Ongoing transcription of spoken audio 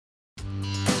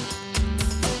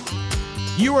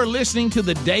You are listening to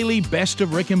the Daily Best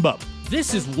of Rick and Bubba.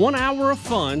 This is 1 hour of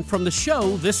fun from the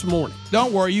show this morning.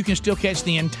 Don't worry, you can still catch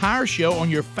the entire show on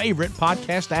your favorite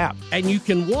podcast app. And you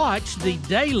can watch the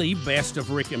Daily Best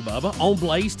of Rick and Bubba on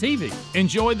Blaze TV.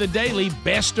 Enjoy the Daily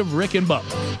Best of Rick and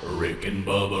Bubba. Rick and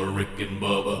Bubba, Rick and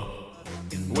Bubba.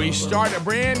 We start a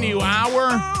brand new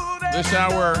hour. This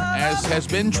hour, as has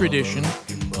been tradition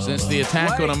since the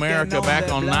attack on America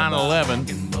back on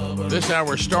 9/11, this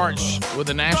hour starts with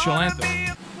the national anthem.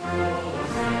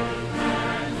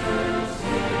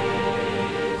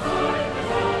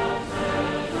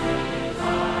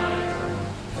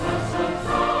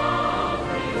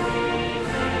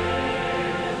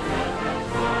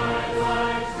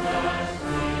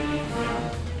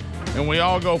 And we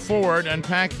all go forward,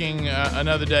 unpacking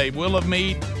another day. Will of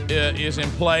Meat is in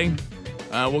play.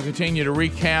 We'll continue to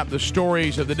recap the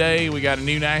stories of the day. We got a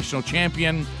new national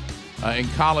champion in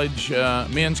college,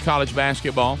 men's college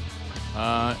basketball.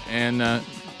 And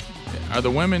are the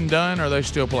women done, or are they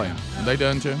still playing? Are they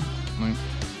done too? All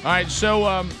right,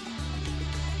 so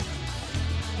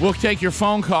we'll take your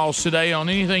phone calls today on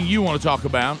anything you want to talk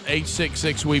about.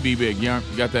 866-WE-BE-BIG. You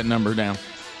got that number down.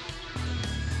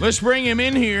 Let's bring him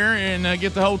in here and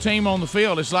get the whole team on the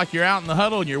field. It's like you're out in the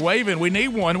huddle and you're waving. We need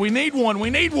one. We need one. We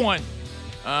need one.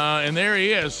 And there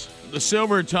he is, the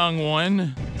silver-tongued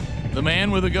one, the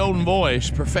man with a golden voice,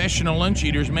 professional lunch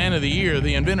eater's man of the year,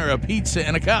 the inventor of pizza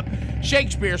and a cup,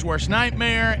 Shakespeare's worst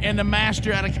nightmare, and the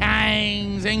master out of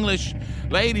King's English.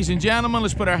 Ladies and gentlemen,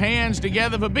 let's put our hands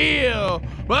together for Bill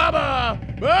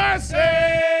Bubba Bussey!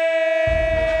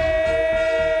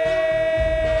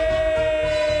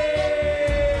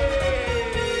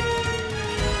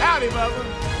 Howdy, Bubba.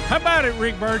 How about it,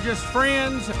 Rick Burgess?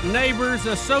 Friends, neighbors,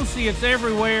 associates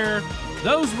everywhere,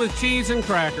 those with cheese and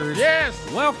crackers. Yes.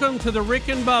 Welcome to the Rick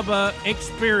and Bubba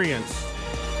experience.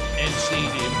 And CD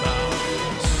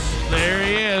Bones. There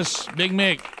he is. Big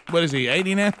Mick. What is he,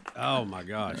 80 now? Oh, my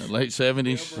gosh. Late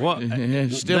 70s. What?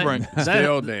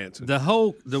 Still dancing.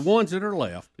 The ones that are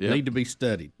left need to be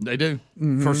studied. They do.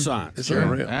 For science.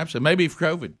 Sure. Absolutely. Maybe for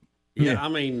COVID. Yeah, I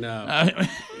mean,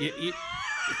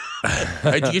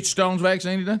 Hey, did you get Stone's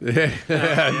vaccine today?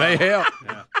 Yeah, it may help.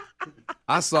 Yeah.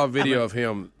 I saw a video of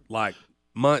him like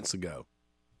months ago,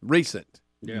 recent.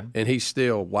 Yeah. And he's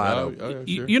still wide open.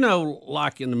 Yeah, sure. You know,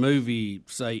 like in the movie,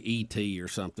 say, E.T. or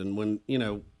something, when,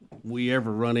 we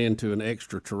ever run into an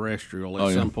extraterrestrial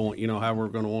at some point, how we're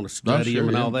going to want to study him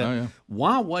and all that. Oh, yeah.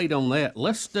 Why wait on that?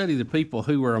 Let's study the people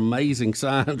who are amazing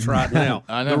science right now.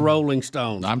 I know. The Rolling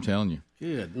Stones. I'm telling you.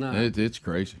 Good night. It's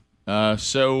crazy.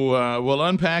 So we'll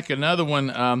unpack another one.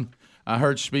 I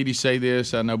heard Speedy say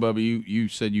this. I know, Bubba, you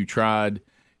said you tried.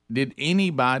 Did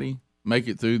anybody make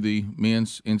it through the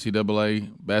men's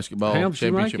NCAA basketball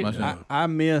championship? I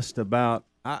missed about.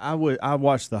 I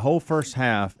watched the whole first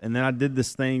half, and then I did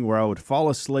this thing where I would fall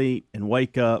asleep and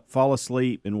wake up, fall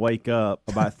asleep and wake up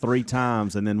about 3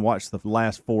 times, and then watch the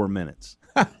last 4 minutes.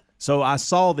 So I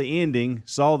saw the ending,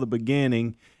 saw the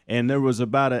beginning, and there was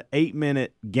about an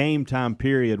 8-minute game time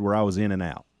period where I was in and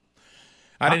out.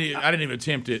 I didn't even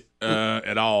attempt it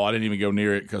at all. I didn't even go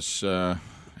near it because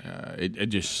it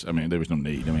just. I mean, there was no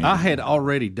need. I had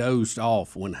already dozed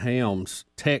off when Helms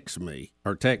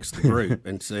texted the group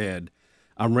and said,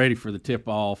 "I'm ready for the tip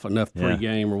off. Enough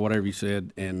pregame or whatever you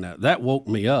said," and that woke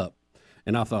me up.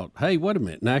 And I thought, hey, wait a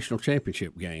minute, national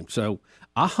championship game. So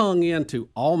I hung into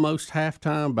almost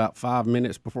halftime, about 5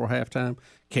 minutes before halftime.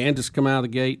 Kansas come out of the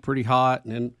gate pretty hot,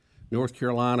 and then North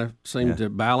Carolina seemed to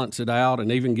balance it out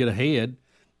and even get ahead.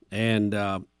 And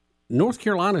North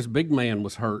Carolina's big man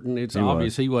was hurting. It's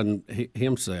obvious he wasn't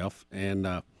himself. And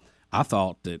I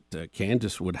thought that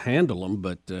Kansas would handle them,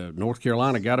 but North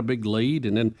Carolina got a big lead,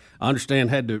 and then I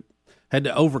understand had to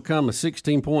overcome a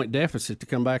 16-point deficit to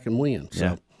come back and win.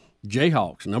 So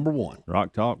Jayhawks, number 1.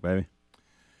 Rock Talk, baby.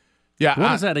 Yeah, what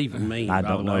does that even mean? I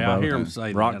don't know. I hear him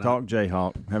say Rock that. Talk,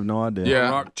 Jayhawk. Have no idea.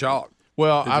 Yeah, Rock Chalk.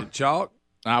 Well, Is it chalk?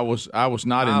 I was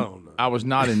not. I was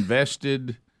not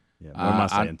invested. Yeah, what am I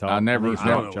saying? Talk? I never.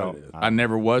 Talk. I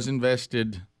never was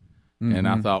invested, and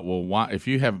I thought, well, why? If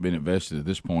you haven't been invested at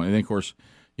this point, and then of course,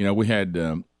 we had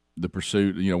the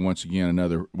pursuit. Once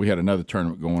again, we had another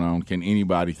tournament going on. Can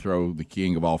anybody throw the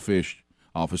king of all fish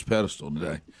off his pedestal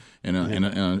today in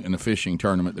a fishing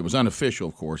tournament that was unofficial,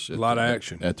 of course. A lot of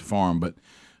action at the farm, but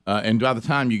and by the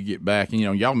time you get back, and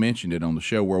y'all mentioned it on the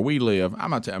show where we live.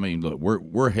 Look,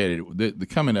 we're headed. The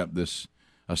coming up this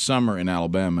summer in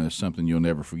Alabama is something you'll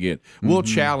never forget. We'll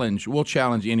challenge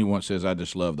anyone that says I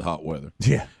just love the hot weather.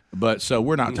 Yeah, but so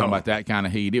we're not talking about that kind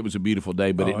of heat. It was a beautiful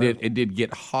day, but it did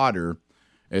get hotter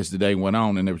as the day went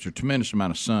on, and there was a tremendous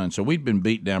amount of sun. So we'd been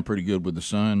beat down pretty good with the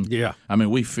sun. Yeah. I mean,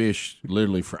 we fished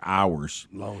literally for hours.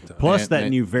 Long time. Plus And- that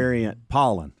and- new variant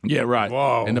pollen. Yeah, right.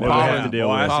 Whoa. And the Boy, we pollen, have to deal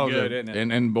with that's pollen's good, a- isn't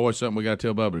it? And boy, something we got to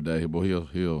tell Bubba today. Boy,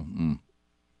 he'll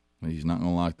he's not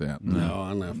gonna like that. No,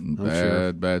 I know. I'm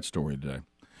sure. Bad story today.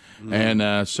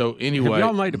 And so anyway, Have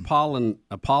y'all made a pollen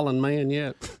man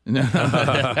yet? You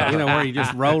know, where you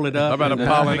just roll it up. How about into a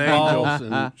pollen big angel? balls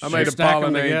and I made a stack 'em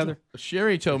pollen together.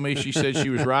 Sherry told me, she said she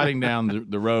was riding down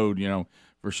the road,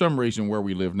 for some reason where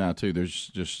we live now too. There's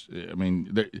just, I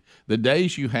mean, the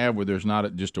days you have where there's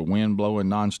not just a wind blowing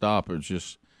nonstop, it's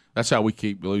just, that's how we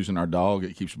keep losing our dog.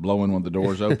 It keeps blowing when the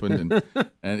door's open,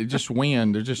 and it just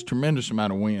wind. There's just tremendous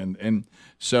amount of wind, and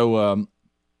so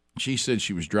she said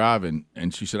she was driving,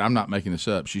 and she said, I'm not making this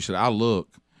up. She said, I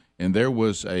look, and there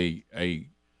was a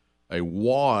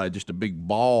wad, just a big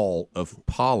ball of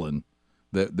pollen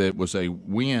that was a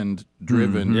wind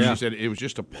driven. Yeah. She said it was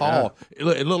just a paw. It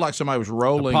looked like somebody was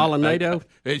rolling. pollinado?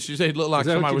 She said it looked like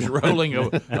that somebody what was rolling a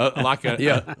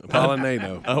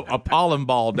Pollinado. a pollen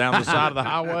ball down the side of the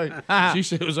highway. She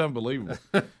said it was unbelievable.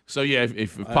 So yeah,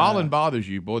 if pollen bothers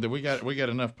you, boy, then we got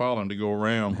enough pollen to go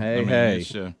around. Hey.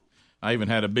 It's, I even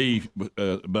had a bee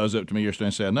buzz up to me yesterday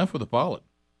and say, "Enough with the pollen."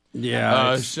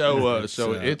 Yeah. It's I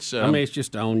mean, it's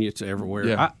just on you. It's everywhere.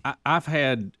 Yeah. I've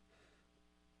had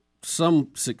some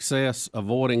success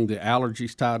avoiding the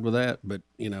allergies tied with that, but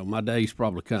my day's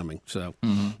probably coming. So,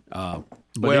 but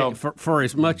Well- for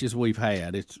as much as we've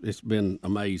had, it's been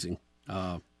amazing.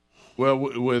 well,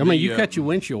 with I mean, you cut your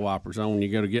windshield wipers on when you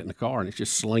go to get in the car, and it's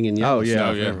just slinging yellow Oh, yeah.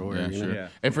 stuff yeah, everywhere. yeah, you know? sure.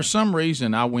 And for some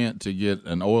reason, I went to get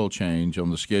an oil change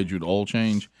on the scheduled oil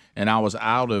change, and I was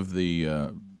out of the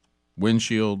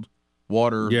windshield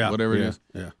water, whatever it is.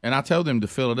 Yeah. And I told them to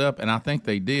fill it up, and I think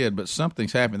they did, but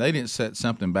something's happened. They didn't set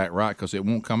something back right because it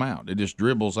won't come out. It just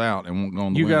dribbles out and won't go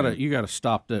on the window. You got a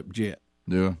stopped up jet.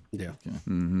 Yeah. Yeah.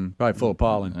 Probably full of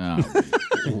pollen.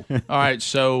 Oh. All right,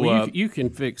 so Well, you can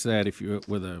fix that if you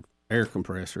with a air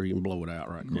compressor. You can blow it out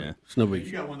right quick. Yeah. It's no big.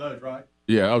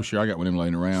 yeah, oh sure, I got one of them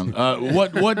laying around.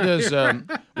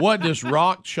 What does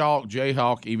Rock Chalk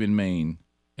Jayhawk even mean?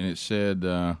 And it said,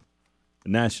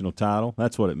 National title.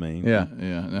 That's what it means. Yeah.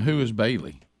 yeah. Now, who is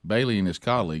Bailey? Bailey and his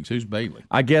colleagues. Who's Bailey?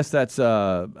 I guess that's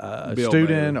a Bill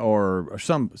student or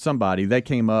somebody. They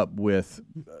came up with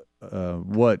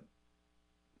what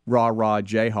Rah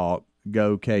Jayhawk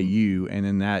Go KU, and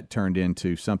then that turned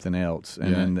into something else,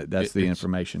 and then that's the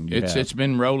information you have. It's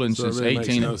been rolling So it since really makes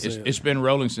 18. no It's sense. been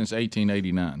rolling since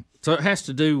 1889. So it has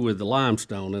to do with the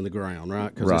limestone in the ground,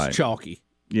 right? Because Right. it's chalky.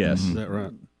 Yes. Is that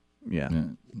right? Yeah.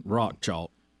 Rock chalk.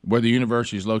 Where the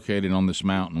university is located on this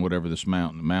mountain, whatever this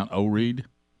mountain, Mount O'Reed.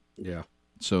 Yeah.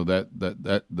 So that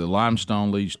the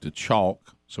limestone leads to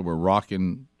chalk. So we're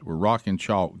rocking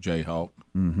chalk, Jayhawk.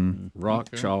 Rock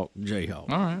chalk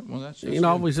Jayhawk. All right. Well, that's You know,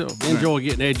 I always enjoy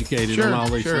getting educated on all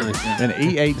these things. And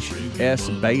EHS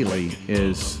Bailey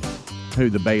is who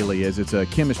the Bailey is. It's a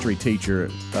chemistry teacher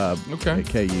Okay. at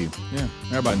KU. Yeah,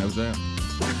 everybody knows that.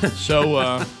 So,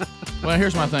 well,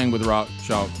 here's my thing with Rock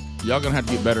Chalk. Y'all gonna have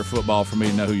to get better at football for me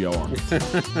to know who y'all are.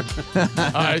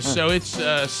 All right, so it's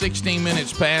 16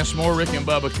 minutes past. More Rick and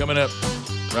Bubba coming up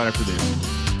right after this.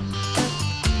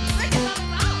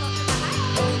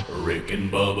 Rick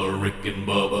and Bubba, Rick and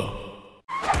Bubba.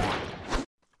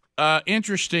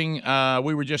 Interesting.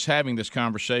 We were just having this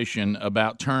conversation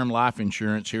about term life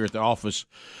insurance here at the office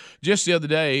just the other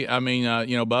day. I mean,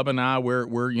 Bubba and I, we're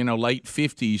late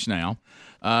 50s now.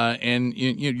 And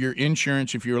your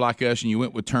insurance, if you're like us and you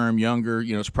went with term younger,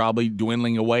 it's probably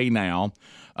dwindling away now.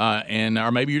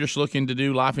 Or maybe you're just looking to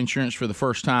do life insurance for the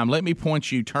first time. Let me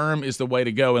point you, term is the way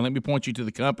to go. And let me point you to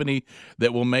the company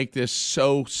that will make this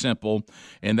so simple.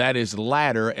 And that is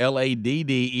Ladder, Ladder,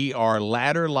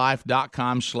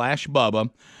 ladderlife.com/Bubba,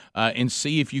 and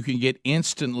see if you can get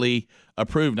instantly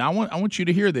approved. Now, I want you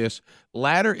to hear this.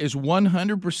 Ladder is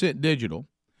 100% digital.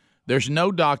 There's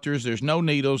no doctors, there's no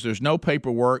needles, there's no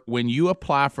paperwork when you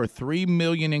apply for $3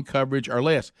 million in coverage or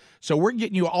less. So we're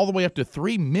getting you all the way up to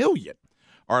 $3 million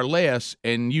or less,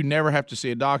 and you never have to see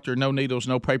a doctor, no needles,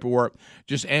 no paperwork.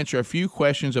 Just answer a few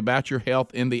questions about your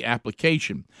health in the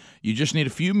application. You just need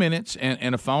a few minutes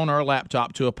and a phone or a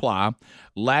laptop to apply.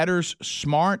 Ladder's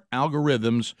smart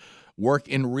algorithms work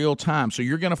in real time. So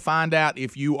you're going to find out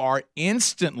if you are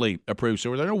instantly approved.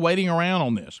 So there's no waiting around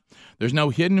on this. There's no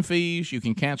hidden fees. You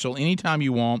can cancel anytime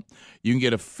you want. You can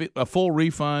get a full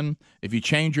refund if you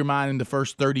change your mind in the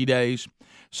first 30 days.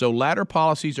 So Ladder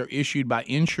policies are issued by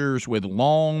insurers with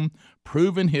long,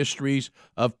 proven histories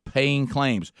of paying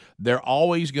claims. They're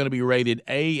always going to be rated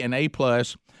A and A+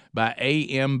 by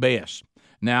AM Best.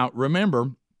 Now,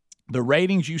 remember, The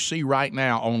ratings you see right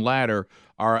now on Ladder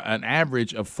are an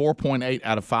average of 4.8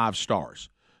 out of 5 stars.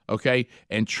 Okay,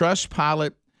 and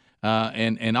Trustpilot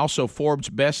and also Forbes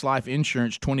Best Life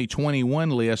Insurance 2021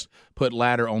 list put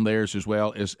Ladder on theirs as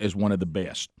well as one of the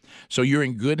best. So you're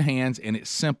in good hands, and it's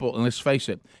simple. And let's face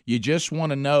it, you just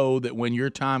want to know that when your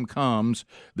time comes,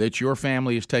 that your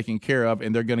family is taken care of,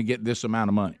 and they're going to get this amount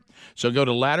of money. So go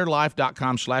to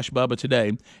ladderlife.com/Bubba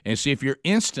today and see if you're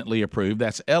instantly approved.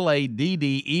 That's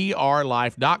LADDER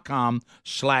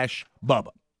life.com/Bubba.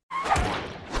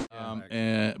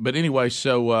 But anyway, I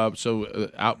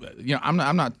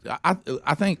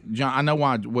think John. I know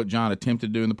what John attempted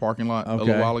to do in the parking lot a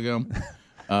little while ago,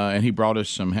 and he brought us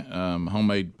some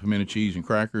homemade pimento cheese and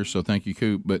crackers. So thank you,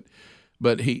 Coop.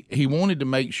 But he wanted to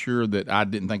make sure that I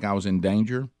didn't think I was in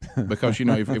danger because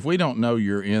if we don't know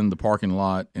you're in the parking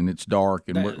lot and it's dark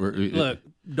and look.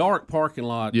 Dark parking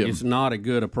lot is not a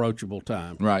good approachable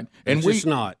time, right? And it's just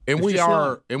not. And we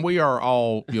are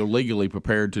all legally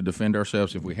prepared to defend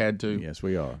ourselves if we had to. Yes,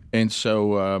 we are. And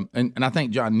so, and I think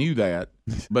John knew that,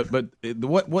 but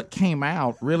what came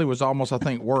out really was almost, I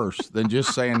think, worse than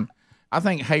just saying. I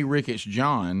think, "Hey, Rick, it's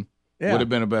John" would have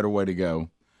been a better way to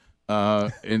go.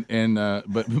 But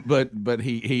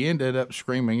he ended up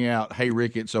screaming out, "Hey,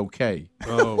 Rick, it's okay."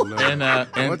 Oh no! And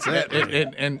what's that?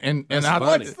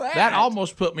 That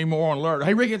almost put me more on alert.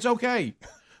 "Hey, Rick, it's okay."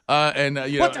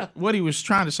 What he was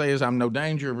trying to say is, "I'm no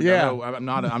danger." No, I'm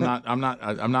not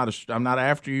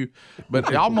after you.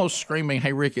 But almost screaming,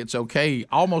 "Hey, Rick, it's okay,"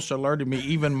 almost alerted me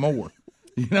even more.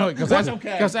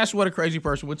 Because that's what a crazy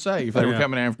person would say if they were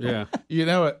coming after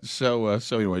you. So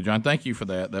anyway, John, thank you for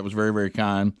that. That was very, very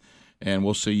kind. And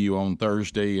we'll see you on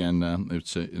Thursday, and I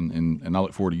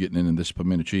look forward to getting into this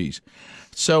pimento cheese.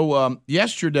 So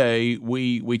yesterday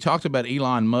we talked about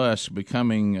Elon Musk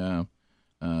becoming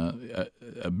a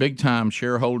big time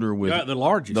shareholder with the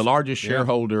largest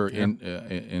shareholder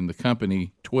in the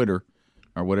company Twitter,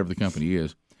 or whatever the company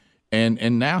is.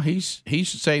 And now he's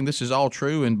saying this is all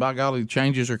true, and by golly,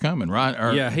 changes are coming,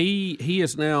 right? He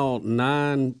is now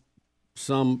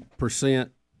 9%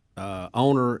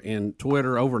 owner in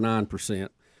Twitter, over 9%.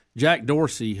 Jack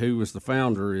Dorsey, who was the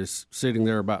founder, is sitting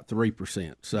there about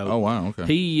 3%. So, oh wow, okay.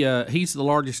 He's the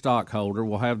largest stockholder.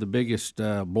 Will have the biggest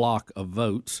block of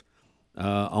votes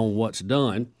on what's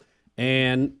done.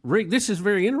 And Rick, this is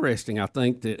very interesting. I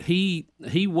think that he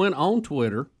went on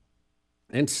Twitter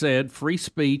and said free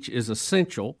speech is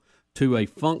essential to a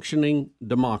functioning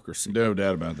democracy. No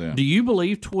doubt about that. Do you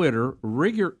believe Twitter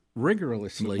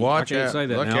rigorously,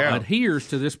 adheres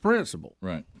to this principle?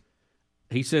 Right.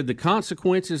 He said the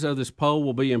consequences of this poll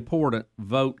will be important.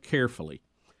 Vote carefully.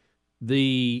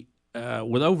 With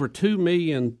over 2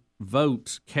 million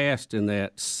votes cast in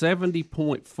that,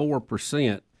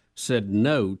 70.4% said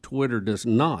no, Twitter does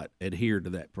not adhere to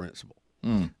that principle.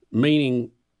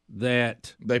 Meaning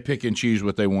that they pick and choose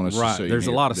what they want to see. There's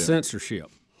a lot of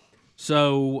censorship.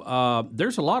 So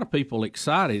there's a lot of people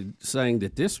excited, saying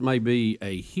that this may be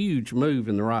a huge move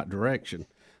in the right direction,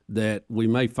 that we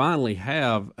may finally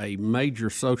have a major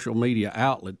social media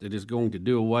outlet that is going to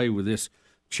do away with this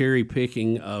cherry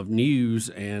picking of news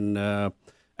and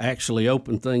actually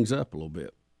open things up a little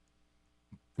bit,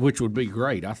 which would be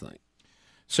great, I think.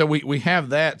 So we have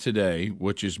that today,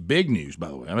 which is big news, by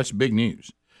the way. That's big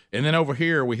news. And then over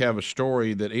here we have a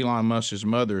story that Elon Musk's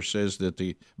mother says that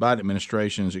the Biden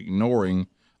administration is ignoring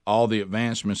all the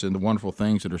advancements and the wonderful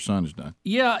things that her son has done.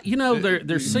 Yeah,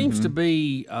 there seems to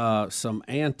be some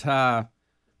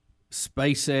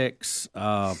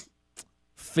anti-SpaceX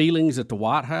feelings at the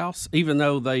White House, even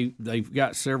though they've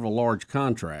got several large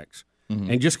contracts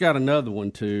and just got another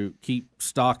one to keep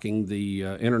stocking the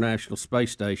International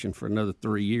Space Station for another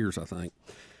 3 years, I think.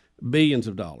 Billions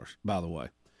of dollars, by the way.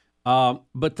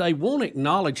 But they won't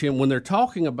acknowledge him when they're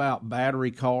talking about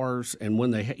battery cars, and when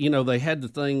they had the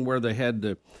thing where they had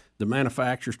the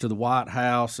manufacturers to the White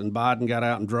House, and Biden got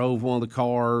out and drove one of the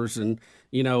cars, and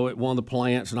at one of the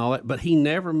plants and all that. But he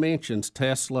never mentions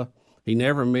Tesla, he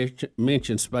never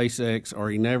mentions SpaceX, or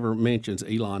he never mentions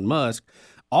Elon Musk.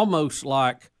 Almost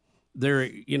like they're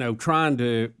trying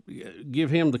to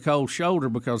give him the cold shoulder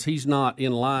because he's not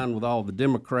in line with all the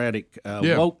Democratic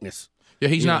wokeness. Yeah,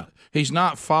 he's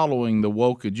not following the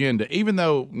woke agenda, even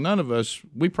though none of us,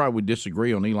 we probably would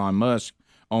disagree on Elon Musk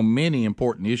on many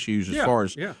important issues as far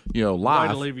as life. Way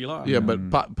to live your life. Yeah,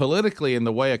 but politically, in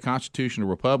the way a constitutional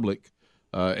republic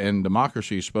and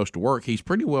democracy is supposed to work, he's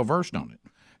pretty well versed on it,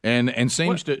 and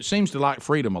seems to like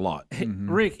freedom a lot.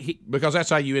 Rick, because that's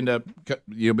how you end up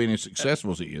being as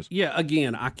successful as he is. Yeah,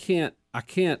 again, I can't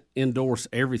endorse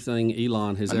everything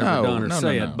Elon has ever done or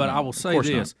said, but I will say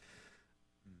this.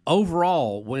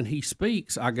 overall, when he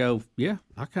speaks, I go, yeah,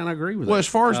 I kind of agree with that. Well, as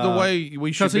far as the way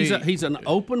we should be, because he's an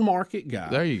open market guy.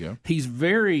 There you go. He's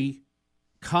very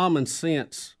common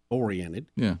sense oriented.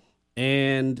 Yeah.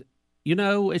 And,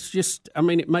 it's just,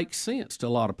 it makes sense to a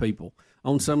lot of people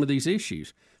on some of these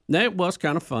issues. Now, it was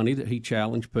kind of funny that he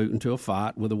challenged Putin to a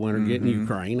fight with the winter getting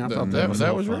Ukraine. I thought that was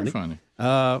very funny.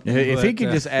 If he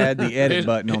could just add the edit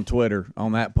button on Twitter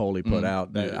on that poll he put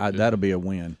out, that'll be a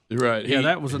win. Right.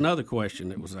 That was another question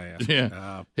that was asked.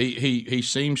 Yeah. He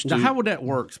seems to. Now, how would that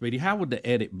work, Speedy? How would the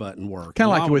edit button work?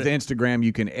 Kind of like with Instagram,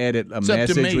 you can edit a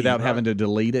message without having to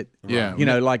delete it. Yeah.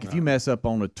 Like if you mess up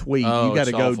on a tweet, you got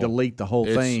to go delete the whole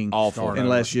thing. Awful.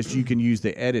 Unless you can use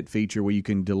the edit feature where you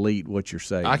can delete what you're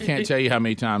saying. I can't tell you how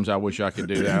many times I wish I could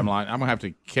do that. I'm like, I'm gonna have to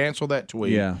cancel that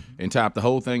tweet and type the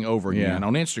whole thing over again. Yeah.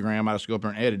 On Instagram, I just go up there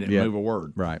and edit it and move a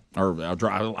word. Right. Or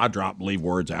leave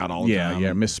words out all the time.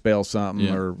 Yeah, misspell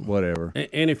something or whatever.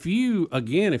 And if you,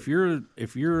 again, if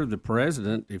you're the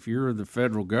president, if you're the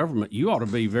federal government, you ought to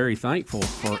be very thankful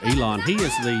for Elon. He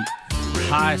is the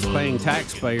highest paying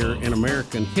taxpayer in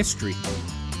American history.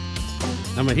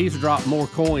 He's dropped more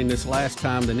coin this last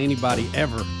time than anybody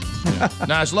ever. Yeah.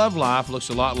 Now his love life looks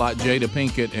a lot like Jada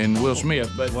Pinkett and Will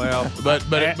Smith, but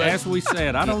as we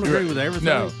said, I don't agree with everything.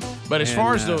 No, but as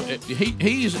far as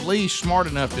he's at least smart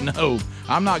enough to know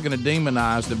I'm not going to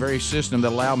demonize the very system that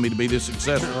allowed me to be this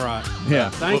successful. Right. Yeah.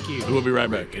 Thank you. We'll be right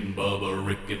back. Rick and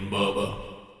Bubba.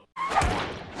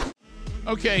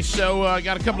 Okay, so I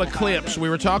got a couple of clips. We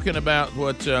were talking about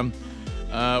what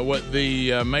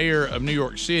the mayor of New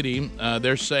York City,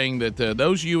 they're saying that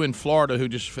those of you in Florida who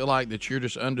just feel like that you're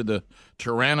just under the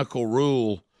tyrannical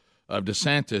rule of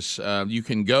DeSantis, you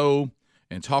can go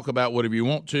and talk about whatever you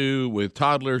want to with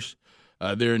toddlers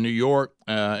there in New York.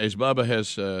 As Bubba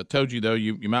has told you, though,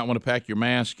 you might want to pack your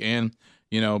mask and,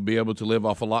 be able to live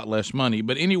off a lot less money.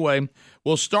 But anyway,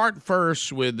 we'll start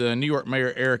first with New York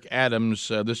Mayor Eric Adams,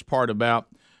 this part about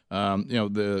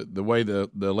the way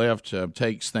the left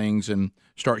takes things and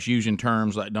starts using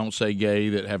terms like "don't say gay"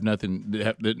 that have nothing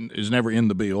that is never in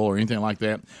the bill or anything like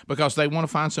that, because they want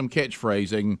to find some catchphrase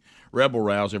they can rebel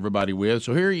rouse everybody with.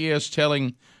 So here he is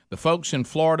telling the folks in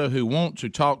Florida who want to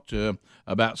talk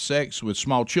about sex with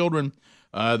small children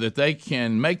that they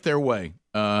can make their way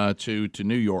to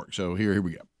New York. So here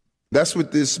we go. That's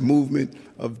what this movement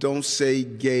of "Don't Say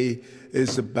Gay"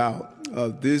 is about.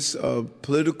 This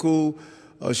political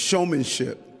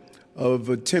showmanship of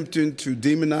attempting to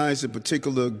demonize a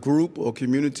particular group or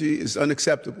community is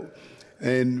unacceptable.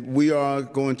 And we are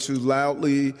going to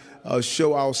loudly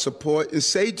show our support and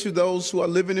say to those who are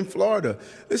living in Florida,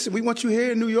 listen, we want you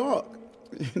here in New York.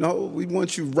 We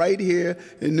want you right here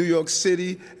in New York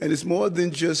City. And it's more than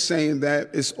just saying that.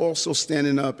 It's also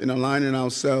standing up and aligning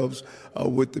ourselves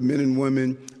with the men and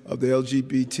women of the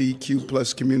LGBTQ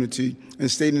plus community and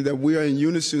stating that we are in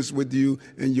unison with you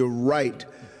and your right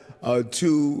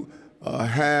to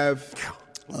have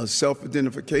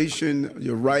self-identification,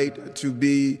 your right to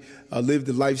live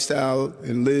the lifestyle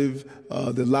and live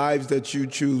the lives that you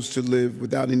choose to live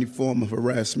without any form of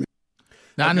harassment.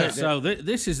 Now, so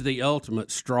this is the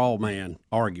ultimate straw man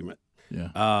argument.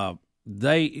 Yeah.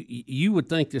 You would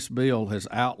think this bill has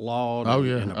outlawed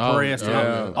and oppressed.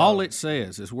 All it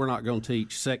says is we're not going to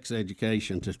teach sex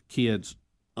education to kids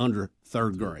under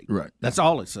third grade. Right. That's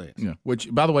all it says. Yeah.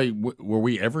 Which, by the way,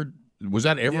 was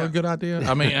that ever a good idea?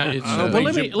 I mean, it's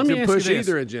let me ask push you this.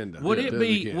 either agenda. Would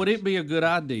it be a good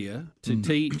idea to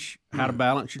teach how to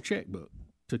balance your checkbook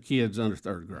to kids under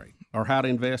third grade, or how to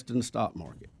invest in the stock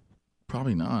market?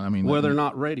 Probably not. I mean, they're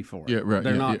not ready for it. Yeah, right.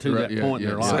 They're not to that point in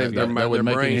their life. That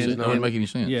wouldn't make any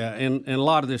sense. Yeah, and a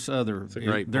lot of this other,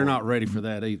 they're not ready for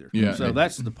that either. Yeah, so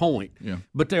that's the point. Yeah.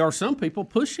 But there are some people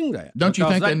pushing that. Don't you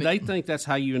think they think that's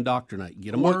how you indoctrinate?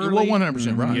 Get them early. Well,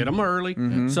 100% right. Get them early.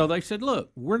 Mm-hmm. So they said,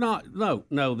 look, we're not.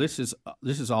 No, this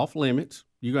is off limits.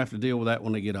 You're going to have to deal with that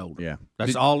when they get older. Yeah.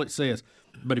 That's all it says.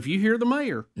 But if you hear the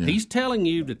mayor, he's telling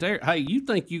you that you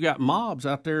think you got mobs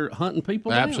out there hunting people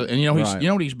down. Absolutely. And you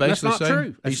know what he's basically saying? That's not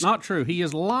true. That's not true. He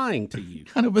is lying to you.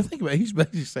 I know, but think about it. He's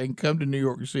basically saying, come to New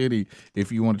York City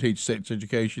if you want to teach sex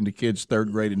education to kids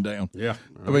third grade and down. Yeah.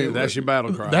 I mean, that's your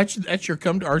battle cry. That's your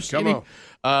come to our city. Come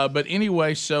on. But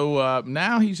anyway, so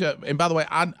now he's and by the way,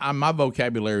 my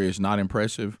vocabulary is not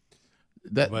impressive.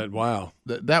 But wow,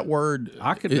 that word.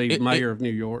 I could be mayor of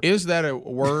New York. Is that a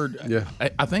word? Yeah.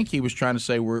 I think he was trying to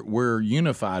say we're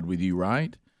unified with you,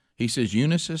 right? He says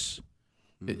unisys.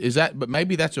 Is that? But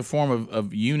maybe that's a form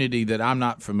of unity that I'm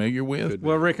not familiar with.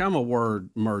 Well, Rick, I'm a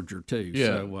word merger too.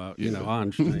 Yeah. So I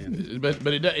understand. but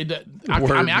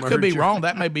I could be wrong.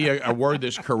 That may be a word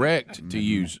that's correct to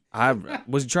use.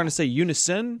 Was he trying to say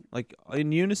unison, like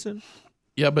in unison?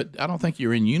 Yeah, but I don't think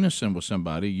you're in unison with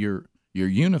somebody. You're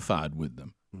unified with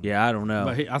them. Yeah, I don't know.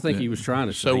 But I think he was trying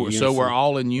to say So unison. we're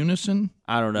all in unison?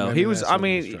 I don't know. Maybe He was. that's I what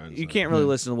he was mean, trying to you say. can't really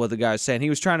listen to what the guy's saying. He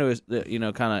was trying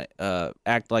to, kind of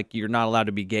act like you're not allowed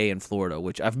to be gay in Florida.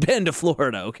 Which I've been to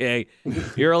Florida. Okay,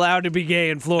 you're allowed to be gay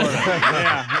in Florida.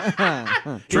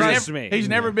 Yeah, trust me. He's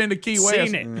never been to Key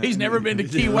West. Seen it. He's never been to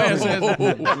Key West.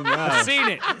 I've seen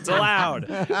it. It's allowed.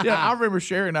 Yeah, I remember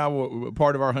Sherry and I,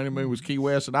 part of our honeymoon was Key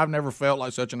West, and I've never felt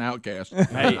like such an outcast.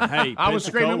 Hey, I was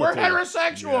screaming, "We're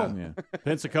heterosexual!"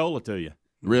 Pensacola to you.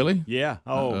 Really? Yeah.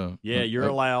 Oh, yeah. You're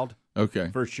allowed Okay.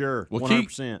 for sure. Well,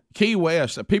 100%. Key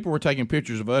West, people were taking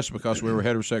pictures of us because we were a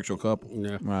heterosexual couple.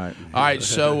 Yeah. Right. All right,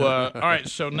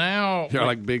 so now You're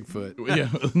like Bigfoot. yeah,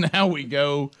 now we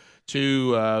go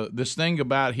to this thing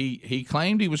about he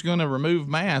claimed he was going to remove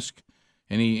mask,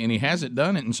 and he hasn't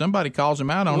done it, and somebody calls him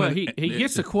out on Well, it. he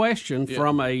gets a question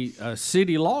from a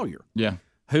city lawyer Yeah.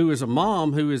 who is a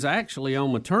mom who is actually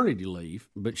on maternity leave,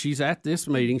 but she's at this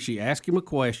meeting. She asks him a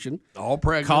question, All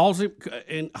pregnant. calls him,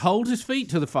 and holds his feet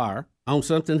to the fire on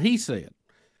something he said.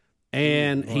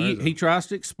 And he tries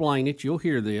to explain it. You'll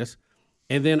hear this.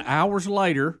 And then hours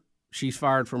later, she's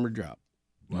fired from her job.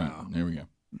 Wow. There we go.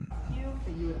 You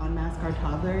that you would unmask our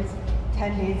toddlers.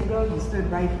 10 days ago, you stood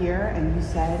right here and you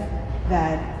said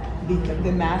that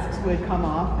the masks would come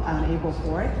off on April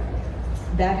 4th.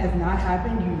 That has not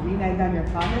happened. You reneged on your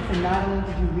promise, and not only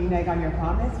did you renege on your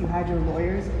promise, you had your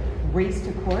lawyers race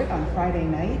to court on Friday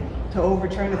night to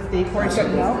overturn a state court.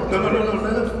 No.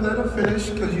 Let her finish,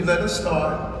 because you let her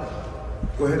start.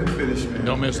 Go ahead and finish, man.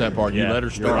 Don't miss that part. You let her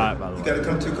start. You're right, by the You way. got to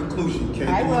come to a conclusion. You can't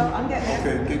I do will. it. I'm getting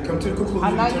there. Okay, come to the conclusion.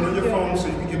 I'm not Turn on used your to phone it. so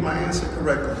you can get my answer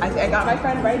correctly. I got my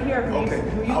friend right here who Okay.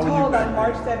 you How will you told back on me?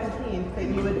 March 17th that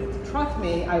you would trust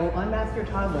me, I will unmask your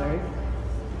toddlers.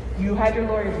 You had your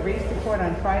lawyers race to court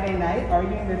on Friday night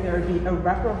arguing that there would be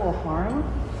irreparable harm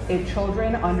if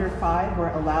children under 5 were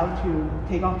allowed to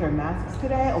take off their masks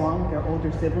today along with their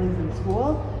older siblings in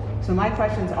school. So my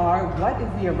questions are, what is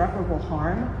the irreparable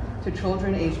harm to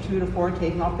children aged 2 to 4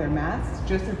 taking off their masks,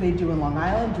 just as they do in Long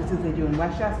Island, just as they do in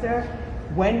Westchester?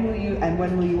 When will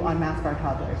you unmask our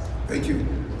toddlers? Thank you.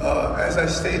 As I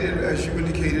stated, as you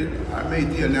indicated, I made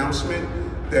the announcement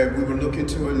that we were looking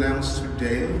to announce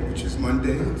today, which is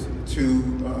Monday,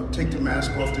 to take the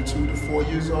mask off to 2 to 4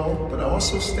 years old. But I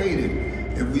also stated,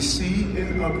 if we see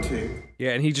an uptick,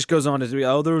 Yeah, and he just goes on to say,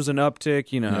 there was an uptick.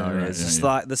 It's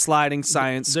the sliding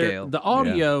science scale. The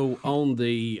audio on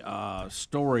the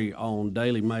story on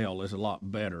Daily Mail is a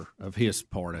lot better of his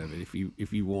part of it.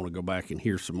 If you want to go back and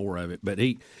hear some more of it, but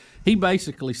he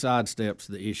basically sidesteps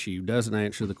the issue, doesn't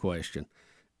answer the question,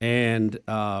 and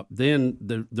then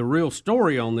the real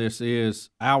story on this is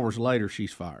hours later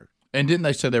she's fired. And didn't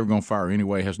they say they were going to fire her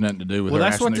anyway? It has nothing to do with Well, her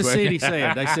that's what asking the question. city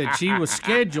said. They said she was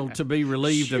scheduled to be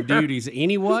relieved of duties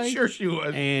anyway. Sure she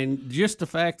was. And just the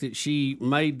fact that she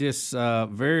made this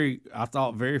very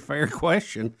fair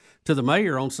question to the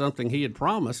mayor on something he had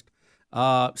promised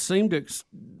seemed to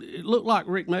it looked like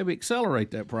Rick maybe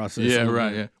accelerate that process. Yeah,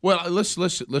 right. Yeah. Well, let's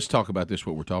talk about this.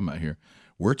 What we're talking about here.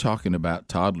 We're talking about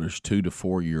toddlers 2 to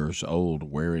 4 years old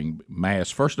wearing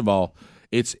masks. First of all,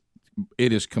 it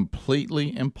is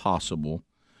completely impossible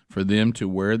for them to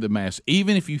wear the mask,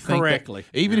 even if you think correctly,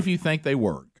 if you think they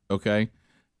work. Okay,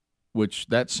 which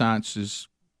that science is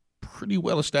pretty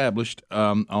well established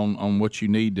on what you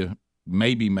need to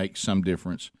maybe make some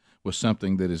difference with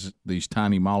something that is these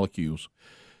tiny molecules.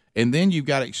 And then you've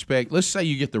got to expect. Let's say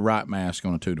you get the right mask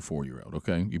on a 2 to 4 year old.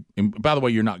 Okay. And by the way,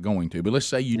 you're not going to, but let's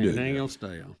say you do. It ain't gonna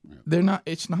stay on. Yeah. They're not.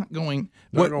 It's not going.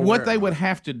 What they would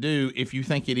have to do, if you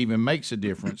think it even makes a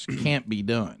difference, can't be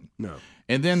done. No.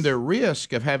 And then their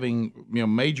risk of having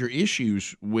major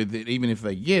issues with it, even if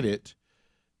they get it,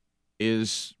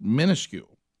 is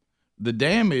minuscule. The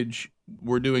damage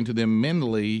we're doing to them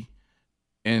mentally,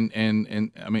 and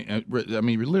I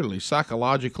mean literally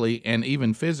psychologically and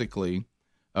even physically,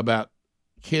 about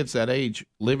kids that age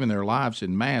living their lives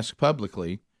in masks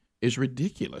publicly is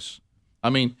ridiculous. I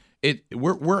mean,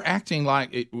 we're acting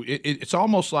like it's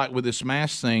almost like with this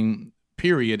mask thing,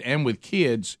 period, and with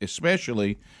kids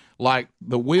especially, like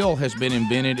the wheel has been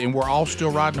invented and we're all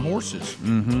still riding horses.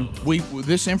 Mm-hmm.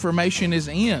 This information is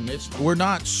in. We're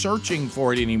not searching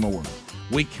for it anymore.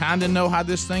 We kind of know how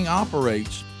this thing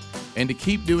operates, and to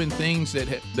keep doing things that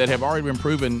have already been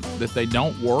proven that they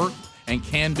don't work and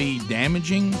can be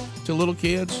damaging to little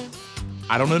kids,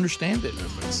 I don't understand it.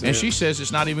 And she says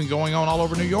it's not even going on all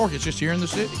over New York. It's just here in the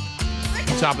city.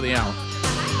 Top of the hour.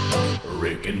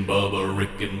 Rick and Bubba,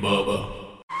 Rick and Bubba.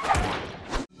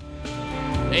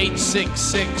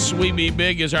 866 We Be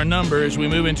Big is our number as we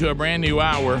move into a brand new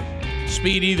hour.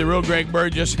 Speedy, the real Greg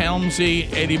Burgess,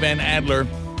 Helmsy, Eddie Van Adler.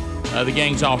 The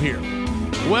gang's all here.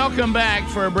 Welcome back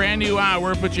for a brand new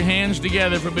hour. Put your hands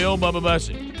together for Bill Bubba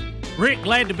Bussey. Rick,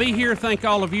 glad to be here. Thank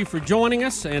all of you for joining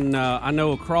us. And I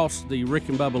know across the Rick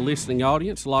and Bubba listening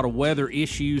audience, a lot of weather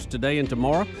issues today and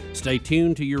tomorrow. Stay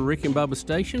tuned to your Rick and Bubba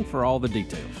station for all the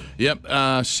details. Yep.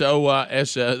 There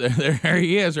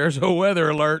he is. There's a weather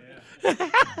alert.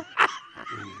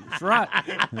 That's right.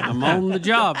 I'm on the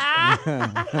job.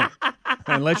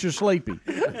 Unless you're sleepy.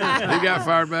 He got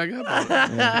fired back up.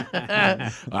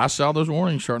 I saw those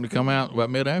warnings starting to come out about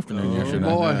mid-afternoon yesterday.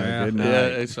 Boy.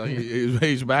 It's like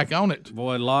he's back on it.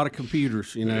 Boy, a lot of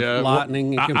computers,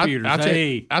 lightning and computers. I'll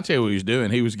tell you what he's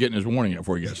doing. He was getting his warning up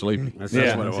before he got sleepy. That's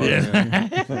what it was.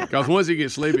 Because once he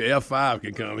gets sleepy, F5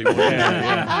 can come.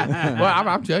 Well,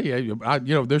 I'll tell you,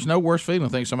 there's no worse feeling than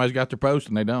think somebody's got their post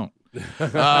and they don't.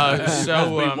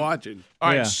 So watching.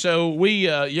 All right. So we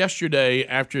yesterday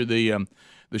after the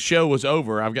show was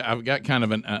over, I've got kind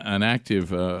of an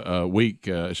active week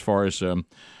as far as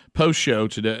post show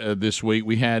today. This week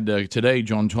we had today.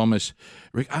 John Thomas.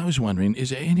 Rick, I was wondering,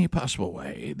 is there any possible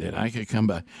way that I could come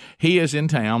by? He is in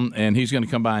town and he's going to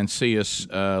come by and see us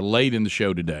late in the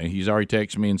show today. He's already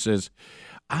texted me and says,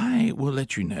 I will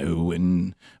let you know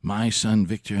when my son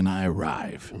Victor and I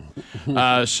arrive.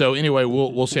 So anyway,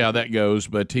 we'll see how that goes.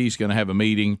 But he's going to have a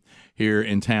meeting here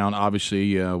in town,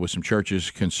 obviously, with some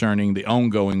churches concerning the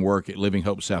ongoing work at Living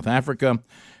Hope South Africa.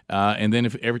 And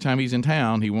then every time he's in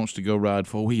town, he wants to go ride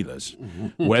four-wheelers.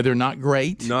 Weather not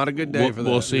great. Not a good day for that.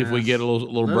 We'll see if we get a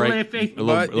little break.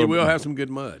 But you will have some good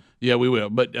mud. Yeah, we will.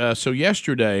 But so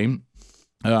yesterday,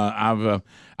 I've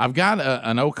got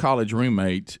an old college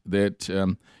roommate that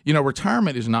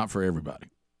retirement is not for everybody,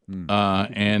 and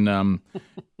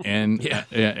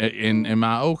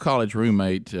my old college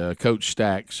roommate, Coach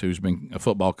Stacks, who's been a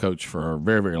football coach for a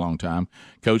very, very long time,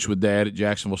 coached with Dad at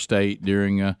Jacksonville State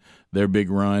during their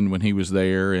big run when he was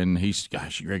there, and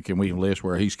Greg, can we list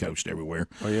where he's coached everywhere?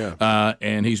 Oh yeah,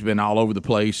 and he's been all over the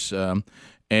place.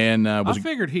 And I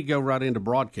figured he'd go right into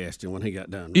broadcasting when he got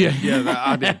done. Yeah,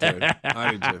 I did too.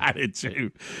 I did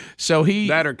too. So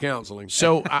that or counseling.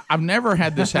 So I've never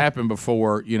had this happen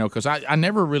before, because I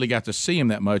never really got to see him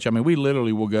that much. I mean, we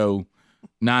literally will go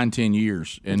 9-10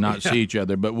 years and not see each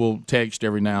other, but we'll text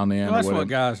every now and then. Well, that's what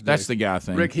guys do. That's the guy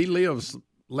thing. Rick, he lives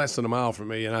less than a mile from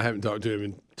me, and I haven't talked to him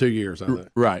in 2 years. I think.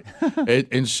 Right,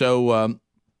 and so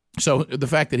the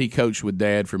fact that he coached with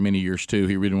Dad for many years too,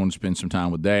 he really wanted to spend some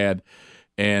time with Dad.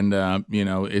 And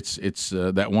it's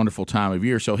that wonderful time of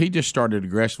year. So he just started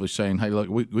aggressively saying, "Hey, look,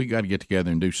 we got to get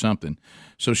together and do something."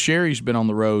 So Sherry's been on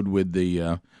the road with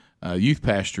the Youth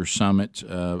Pastor Summit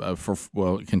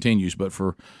it continues, but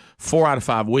for 4 out of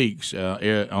 5 weeks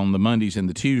on the Mondays and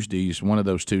the Tuesdays, one of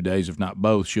those 2 days, if not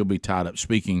both, she'll be tied up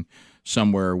speaking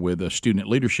somewhere with a Student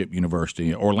Leadership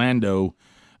University. Orlando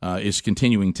is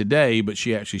continuing today, but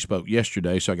she actually spoke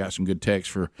yesterday, so I got some good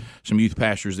texts for some youth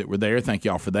pastors that were there. Thank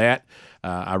y'all for that.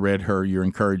 I read your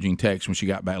encouraging text when she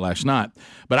got back last night.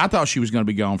 But I thought she was going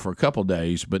to be gone for a couple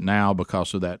days, but now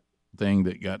because of that thing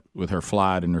that got with her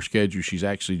flight and her schedule, she's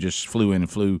actually just flew in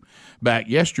and flew back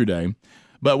yesterday.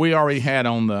 But we already had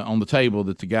on the table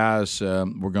that the guys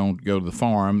were going to go to the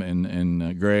farm,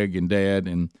 and Greg and Dad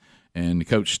and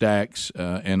Coach Stacks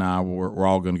and I were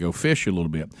all going to go fish a little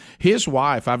bit. His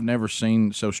wife, I've never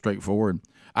seen so straightforward.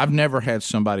 I've never had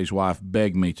somebody's wife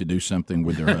beg me to do something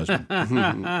with their husband.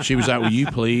 She was like, will you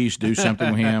please do something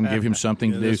with him, give him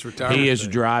something to do? He is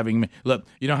driving me. Look,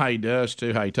 you know how he does,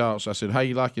 too, how he talks. I said, how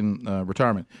you liking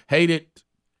retirement? Hate it.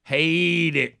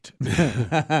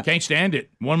 Can't stand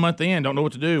it. 1 month in, don't know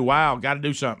what to do. Wow, got to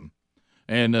do something.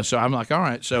 And so I'm like, all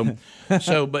right.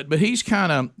 But he's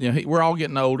kind of, we're all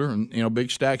getting older, and Big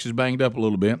Stacks is banged up a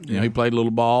little bit. He played a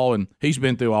little ball, and he's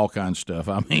been through all kinds of stuff.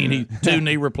 I mean, 2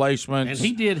 knee replacements, and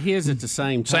he did his at the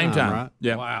same time. Right?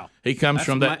 Yeah. Wow. He comes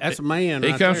from that. That's a man.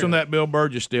 He comes from that Bill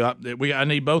Burgess deal. I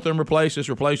need both of them replaced. Let's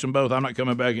replace them both. I'm not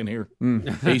coming back in here.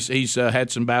 He's had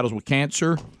some battles with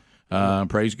cancer.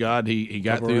 Praise God, he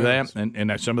got through that,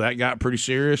 and some of that got pretty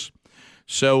serious.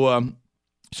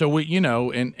 So we,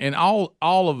 and all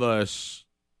of us,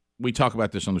 we talk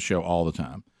about this on the show all the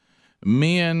time.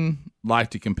 Men like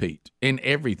to compete in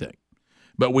everything,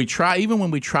 but we try, even when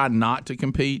we try not to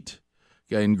compete.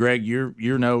 Okay, and Greg,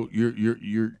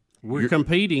 we're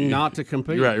competing not to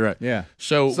compete. Right. Yeah.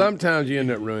 So sometimes you end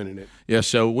up ruining it. Yeah.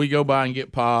 So we go by and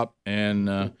get pop, and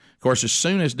of course, as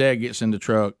soon as Dad gets in the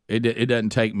truck, it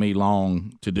doesn't take me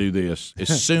long to do this.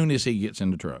 As soon as he gets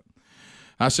in the truck.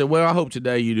 I said, well, I hope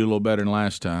today you do a little better than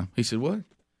last time. He said, what?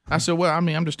 I said, well,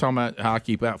 I'm just talking about how I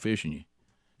keep out fishing you.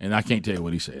 And I can't tell you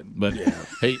what he said, but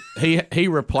he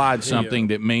replied something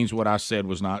that means what I said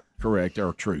was not correct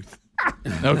or truth.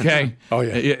 Okay. Oh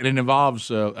yeah. It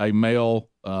involves a male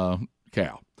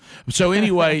cow. So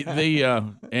anyway,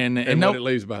 and what it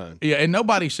leaves behind. Yeah, and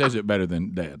nobody says it better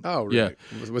than Dad. Oh, really?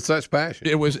 Yeah, with such passion.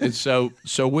 It was. It's so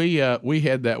we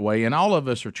head that way, and all of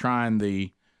us are trying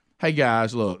the. Hey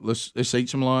guys, look, let's eat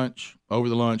some lunch. Over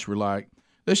the lunch, we're like,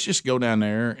 let's just go down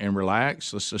there and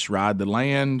relax. Let's just ride the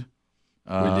land.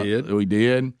 We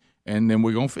did, and then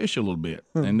we're gonna fish a little bit,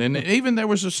 and then even there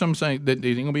was some saying that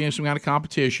there's gonna be some kind of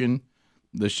competition.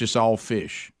 That's just all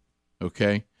fish,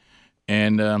 okay,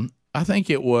 and I think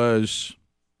it was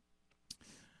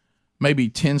maybe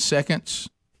 10 seconds,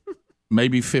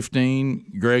 maybe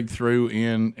 15. Greg threw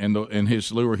in, and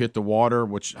his lure hit the water,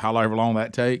 which however long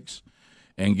that takes,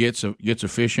 and gets a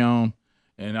fish on.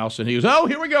 And all of a sudden he goes, "Oh,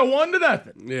 here we go,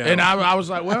 1-0." Yeah. And I was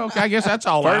like, "Well, okay, I guess that's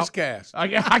all out." First cast. I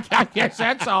guess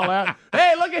that's all out.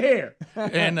 Hey, look at here.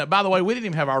 And by the way, we didn't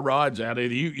even have our rods out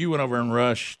either. You went over and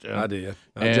rushed. I did.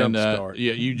 I jumped started.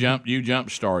 Yeah, you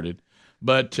jump started.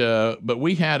 But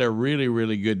we had a really,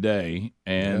 really good day,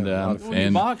 and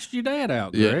you boxed your dad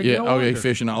out, Greg. Yeah. No Oh, yeah, wonder.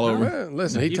 fishing all over. Well,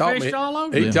 listen, he You taught fished me. all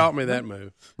over? He taught me that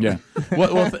move. Yeah.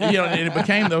 Well, and it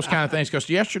became those kind of things because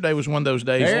yesterday was one of those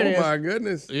days. Oh my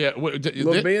goodness. Yeah.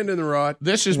 Little bend in the rod.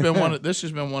 This has been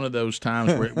one of those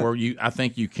times where I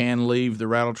think you can leave the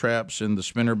rattle traps and the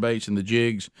spinner baits and the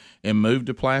jigs and move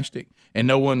to plastic, and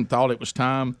no one thought it was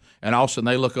time. And all of a sudden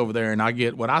they look over there, and I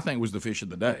get what I think was the fish of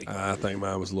the day. I think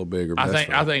mine was a little bigger. I think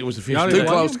it was the fish. Too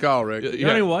close to call, Rick.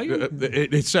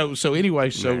 So anyway,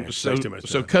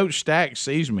 so Coach Stack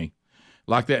sees me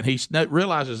like that, and he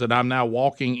realizes that I'm now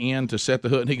walking in to set the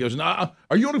hook, and he goes, "Nah,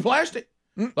 are you on the plastic?"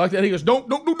 Like that. He goes,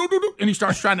 "Don't," and he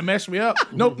starts trying to mess me up.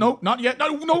 No, not yet.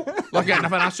 No, like that.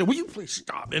 And I said, "Will you please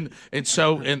stop?" And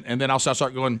then I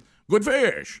start going, "Good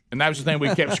fish," and that was the thing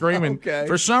we kept screaming. Okay.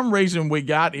 For some reason, we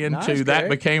got into that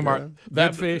became our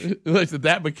that fish.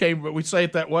 That became, but we say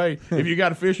it that way. If you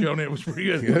got a fish on it, it was pretty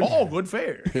good. Oh, good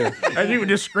fish! And he would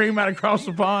just scream out across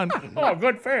the pond, "Oh,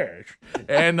 good fish!"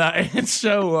 And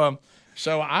so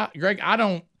Greg, I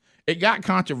don't. It got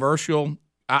controversial.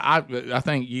 I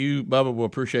think you, Bubba, will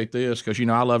appreciate this because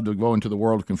I love to go into the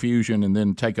world of confusion and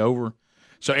then take over.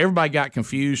 So everybody got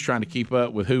confused trying to keep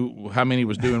up with how many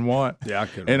was doing what. Yeah, I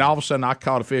could. And all of a sudden, I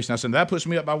caught a fish, and I said, "That puts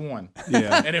me up by 1."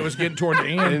 Yeah, and it was getting toward the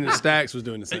end. And then the Stacks was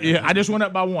doing the same. Yeah, I just went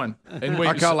up by 1. And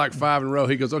I caught like 5 in a row.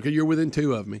 He goes, "Okay, you're within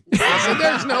 2 of me." I said,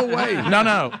 "There's no way."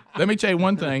 No. Let me tell you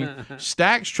one thing.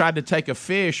 Stacks tried to take a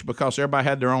fish because everybody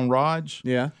had their own rods.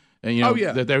 Yeah. And,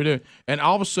 that they were doing. And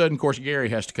all of a sudden, of course, Gary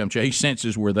has to come check. He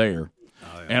senses we're there.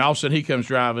 And all of a sudden, he comes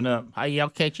driving up. "Hey, y'all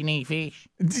catching any fish?"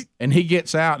 And he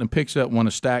gets out and picks up one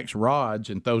of Stack's rods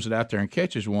and throws it out there and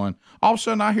catches one. All of a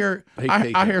sudden, I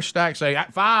hear Stack say,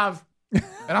 "5." And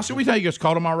I said, "We tell you it's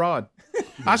caught on my rod."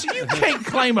 I said, "You can't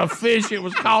claim a fish it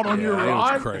was caught on your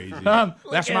rod." It was crazy.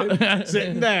 That's my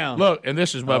Sitting down. Look, and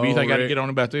this is Bubba. You think I Rick. can get on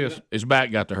about this? His back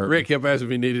got to hurt. Rick kept asking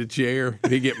if he needed a chair.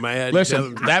 He'd get mad.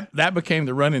 Listen, that became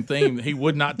the running theme. He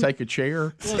would not take a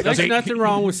chair. Well, there's nothing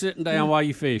wrong with sitting down while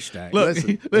you fish, Stack. Look,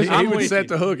 Listen, listen, he would set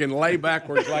the hook and lay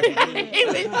backwards like he did.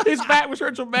 his back was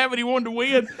hurt so bad, but he wanted to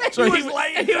win. So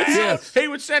he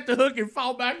would set the hook and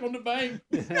fall back on the bank.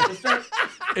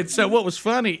 And so what was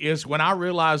funny is when I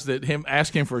realized that him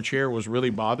asking for a chair was really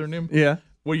bothering him. Yeah.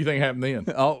 What do you think happened then?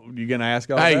 Oh, you're gonna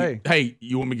ask all day. Hey,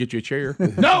 you want me to get you a chair?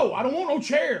 No, I don't want no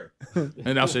chair.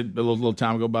 And I said, a little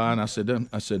time go by, and I said, all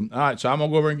right, so I'm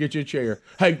gonna go over and get you a chair.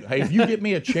 Hey, if you get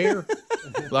me a chair,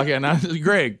 like, and I said,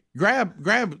 Greg,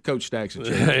 grab Coach Stack's a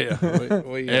chair.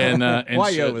 And Why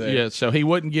you so, over there? Yeah, so he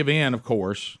wouldn't give in, of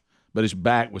course, but his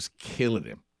back was killing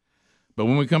him. But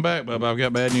when we come back, Bubba, I've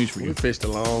got bad news for We you. fished a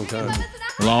long time.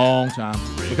 Long time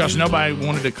because nobody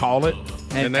wanted to call it.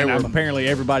 And they were- apparently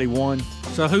everybody won.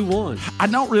 So who won? I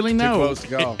don't really know. close to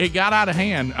call. It got out of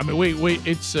hand. I mean,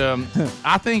 it's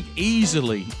I think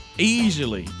easily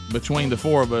between the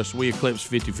 4 of us, we eclipsed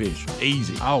 50 fish.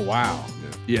 Easy. Oh wow.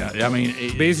 Yeah, I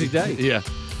mean, Busy day. Yeah.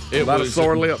 It A lot was of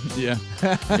sore lip. Yeah.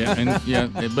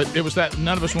 But it was that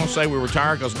none of us want to say we were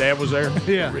tired because Dad was there.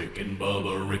 Yeah. Rick and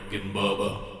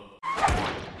Bubba.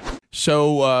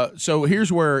 So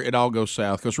here's where it all goes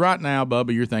south. Because right now,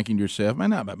 Bubba, you're thinking to yourself,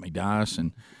 man, not about me, Dice.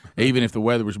 And even if the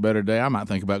weather was better today, I might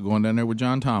think about going down there with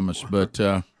John Thomas. But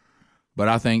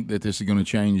I think that this is going to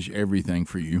change everything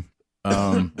for you.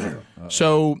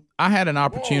 So I had an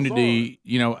opportunity.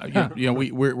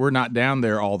 We're not down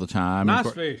there all the time.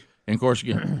 Nice fish. And of course,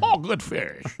 again, good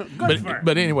fish.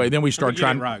 But anyway, then we start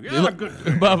trying,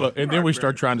 Bubba, and then we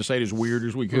start trying to say it as weird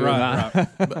as we could. Right.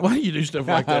 But why do you do stuff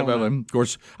like that, Bubba? Of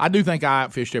course, I do think I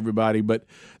outfished everybody, but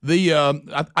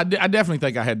I definitely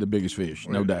think I had the biggest fish,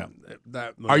 no doubt.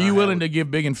 Are you willing to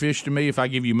give big and fish to me if I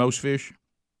give you most fish?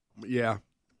 Yeah.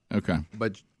 Okay.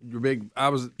 But you're big. I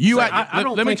was. I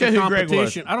don't let me think tell you who Greg was.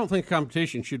 competition. I don't think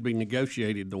competition should be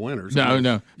negotiated the winners.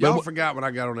 No. Y'all forgot when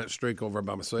I got on that streak over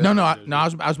by myself. No. I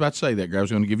was about to say that, Greg. I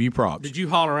was going to give you props. Did you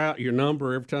holler out your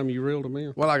number every time you reeled them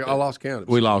in? Well, I lost count.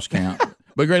 We lost count.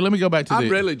 But Greg, let me go back to I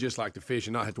really just like to fish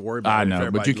and not have to worry about I it.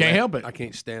 know, but you can't help it. I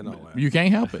can't stand all that. You can't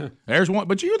help it. There's one,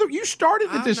 but you started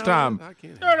at this time. I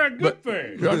can't. Good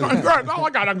fish. I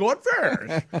got a good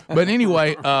fish. But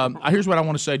anyway, here's what I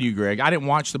want to say to you, Greg. I didn't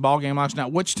watch the ball game last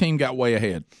night. Which team got way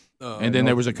ahead? And then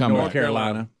there was a comeback. North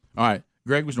Carolina. All right,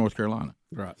 Greg was North Carolina.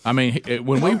 Right. I mean,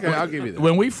 I'll give you that.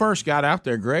 When we first got out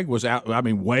there, Greg was out. I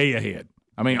mean, way ahead.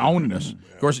 I mean, owning us.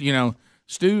 Of course,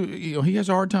 Stu, he has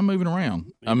a hard time moving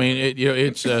around. I mean,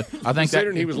 it's. I think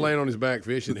Considering he was laying on his back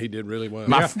fishing, he did really well.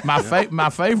 My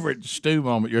favorite Stu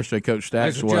moment yesterday, Coach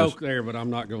Stacks, There's a joke there, but I'm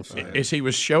not going to say it. Is he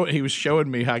was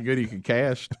showing me how good he could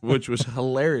cast, which was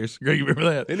hilarious. Greg, you remember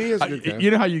that? And he is a good caster.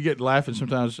 You know how you get laughing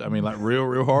sometimes? I mean, like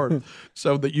real hard.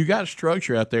 So that you got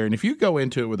structure out there, and if you go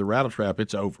into it with a rattle trap,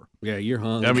 it's over. Yeah, you're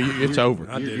hungry. I mean, it's over.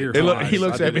 He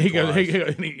looks at me. He goes,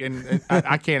 and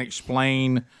I can't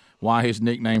explain why his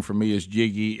nickname for me is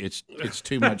Jiggy. It's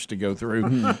too much to go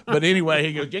through. But anyway,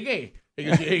 he goes, Jiggy.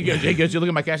 He goes, you look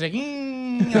at my cast like,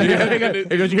 he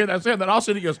goes, you hear that sound? Then all of a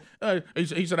sudden he goes,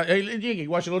 he said, hey, Jiggy,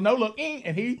 watch a little no look,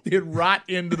 and he did right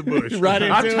into the bush. Right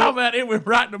into I'm it. talking about it went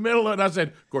right in the middle of it. And I said,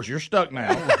 of course, you're stuck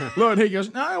now. Look, and he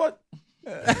goes, no, what?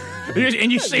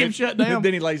 And you see him shut down.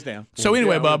 Then he lays down. So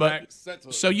anyway, Bubba,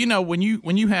 so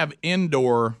when you have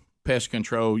indoor pest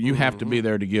control, you have to be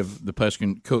there to give the pest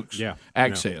cooks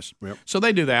access. Yep. So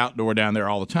they do the outdoor down there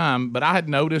all the time. But I had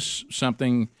noticed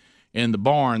something in the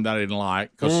barn that I didn't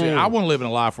like because I want to live in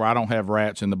a life where I don't have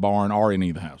rats in the barn or any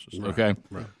of the houses. Okay,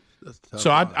 Right.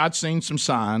 so I'd seen some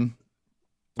sign,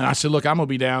 and I said, "Look, I'm gonna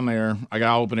be down there. I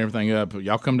gotta open everything up.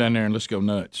 Y'all come down there and let's go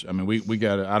nuts. I mean, we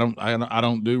got to. I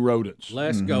don't do rodents.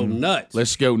 Let's go nuts.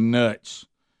 Let's go nuts."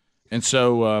 And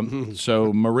so,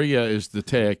 so Maria is the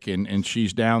tech, and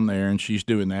she's down there, and she's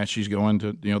doing that. She's going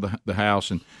to the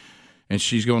house, and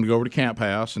she's going to go over to Camp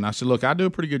House. And I said, look, I do a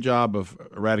pretty good job of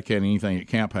eradicating anything at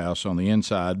Camp House on the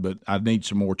inside, but I need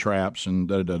some more traps and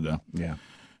da-da-da-da. Yeah.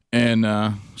 And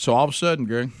so all of a sudden,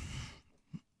 Greg,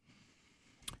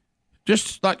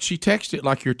 just like she texted,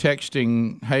 like you're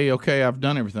texting, hey, okay, I've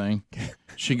done everything.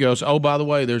 She goes, oh, by the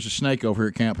way, there's a snake over here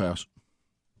at Camp House.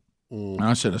 And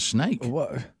I said, a snake?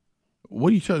 What?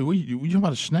 What are you talking? What are you talking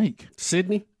about? A snake?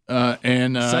 Sydney?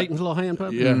 And Satan's little hand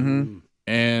puppy? Yeah. Mm-hmm.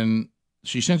 And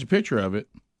she sends a picture of it.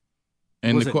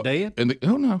 And Was it dead? And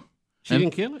oh no, she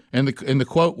didn't kill it. And the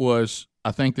quote was,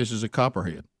 "I think this is a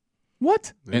copperhead."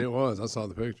 What? And it was. I saw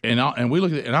the picture. And we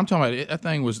looked at it, and I'm talking about it. That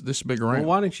thing was this big around. Well,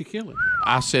 why didn't she kill it?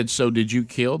 I said, "So did you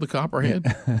kill the copperhead?"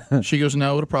 She goes,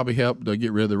 "No, it'll probably help to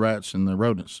get rid of the rats and the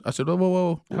rodents." I said,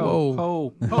 "Whoa.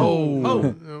 Hold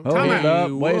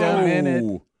up. Wait a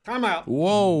minute. Time out.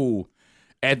 Whoa."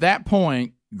 At that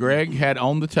point, Greg had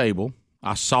on the table,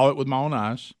 I saw it with my own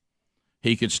eyes,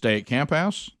 he could stay at Camp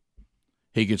House,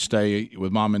 he could stay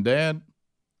with Mom and Dad,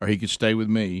 or he could stay with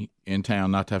me in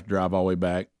town, not to have to drive all the way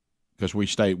back, because we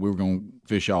were going to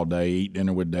fish all day, eat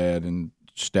dinner with Dad and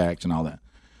Stacks and all that.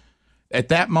 At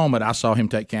that moment, I saw him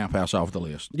take Camp House off the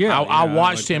list. Yeah, I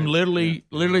watched him literally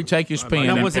take his pen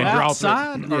Now, and was it draw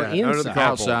outside or under the inside?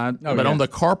 outside, but on the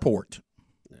carport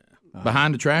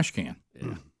behind the trash can.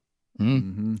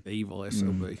 Evil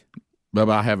SOB.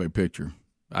 Bubba, I have a picture.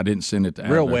 I didn't send it to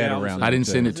Real Albert. wet around. I didn't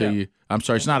send it to you. I'm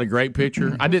sorry. It's not a great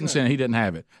picture. I didn't send it. He doesn't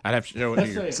have it. I'd have to show it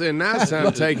here. See, now it's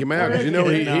time to take him out because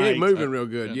he ain't moving real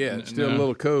good yet. It's still a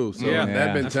little cool. So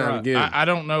that'd been time to get him. I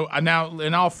don't know. Now,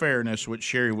 in all fairness, what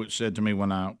Sherry said to me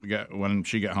when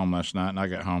she got home last night and I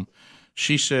got home,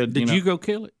 she said, Did you go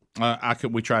kill it?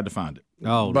 We tried to find it.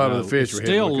 Oh, But no. the fish It's were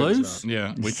still hitting, we couldn't loose? stop.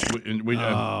 Yeah. We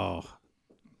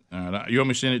you want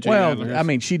me to send it to Well, you? I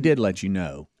mean, she did let you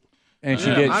know, and she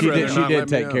Yeah, did. I'd She rather did. She not let did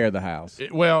me take know. care of the house.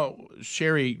 Well,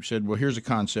 Sherry said, well, here's a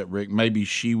concept, Rick. Maybe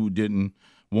she didn't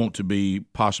want to be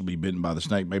possibly bitten by the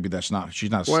snake. Maybe she's not a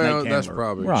snake handler. That's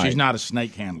probably Right. She's not a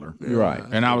snake handler. Right.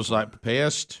 And I was like,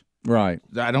 pest? Right.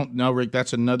 I don't know, Rick.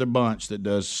 That's another bunch that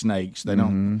does snakes. They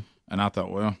don't. And I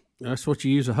thought, well, That's what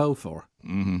you use a hoe for.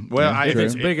 well, If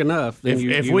it's big enough, then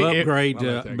if you we- upgrade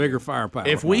to bigger firepower.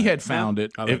 if we had found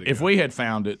it, if we had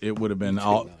found it, it would have been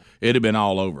all. it'd have been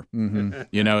all over. Mm-hmm.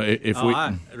 You know, if we.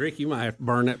 Rick, you might have to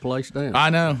burn that place down. I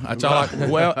know. That's all.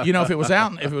 Well, you know, if it was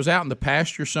out in the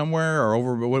pasture somewhere or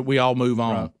over, we all move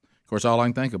on. Right. Of course, all I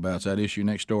can think about is that issue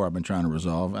next door. I've been trying to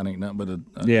resolve. I ain't nothing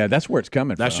but yeah, that's where it's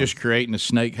coming from. That's just creating a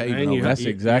snake haven. That's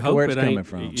exactly where it's coming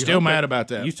from. Still mad about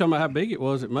that. You talking about how big it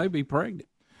was? It may be pregnant.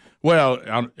 Well,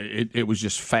 it was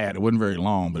just fat. It wasn't very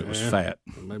long, but it was fat.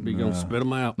 Maybe you're going to spit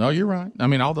them out. No, you're right. I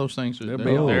mean, all those things. There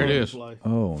it is.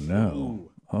 Oh, no.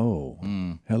 Oh,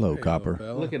 hello, Copper.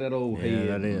 Look at that old head.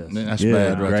 That is. That's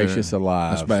bad right gracious there.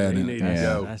 alive. That's bad. He need to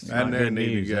go. That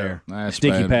need to go. That's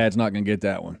Sticky bad. Pad's not going to get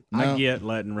that one. I get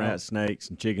letting rat snakes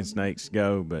and chicken snakes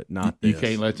go, but not this. You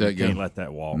can't let that go. You can't let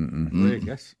that walk. Rick,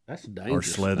 that's dangerous. Or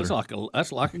slither.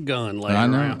 That's like a gun laying I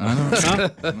know. around. I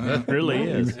know. It really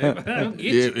is.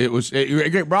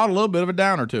 It brought a little bit of a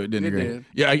downer to it, didn't it, Greg? Did.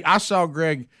 Yeah, I saw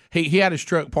Greg. He had his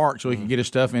truck parked so he could get his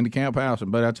stuff into Camp House,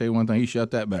 but I tell you one thing, he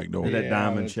shut that back door. That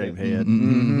diamond-shaped head.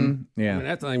 Mm-hmm. Yeah. I mean,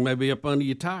 that thing may be up under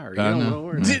your tire. You I don't know. know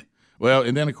where it is. Well,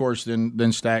 and then of course,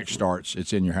 then Stack starts.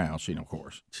 It's in your house, of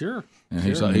course. Sure. And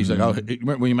he's like, oh,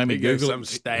 remember when you made me He goes Google some it?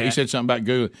 stat. He said something about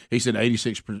Google. He said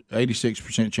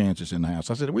 86% chance it's in the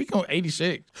house. I said, we go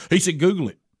 86. He said, Google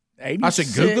it. 86? I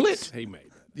said, Google it. He made that.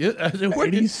 Yeah, I said,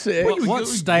 86. What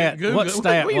stat was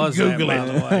that, by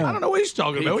the way? I don't know what he's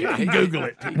talking about. We can Google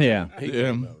it. Yeah.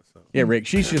 Yeah, Rick,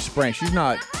 she's just spraying. She's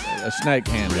not a snake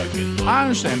handler. I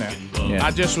understand that. Yeah.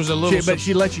 I just was a little. But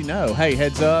she let you know, hey,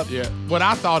 heads up. Yeah. What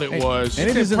I thought it was. And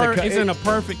it is It's in a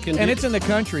perfect condition. And it's in the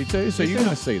country, too, so you're going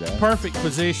to see that. Perfect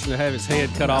position to have his head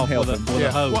cut off with a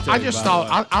hoe. Well, too, I just by the way.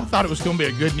 thought I thought it was going to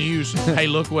be a good news. Hey,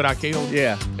 look what I killed.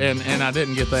 Yeah. And I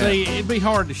didn't get that. See, it'd be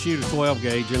hard to shoot a 12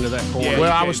 gauge into that corner. Yeah,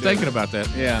 well, I was thinking about that.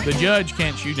 Yeah. The judge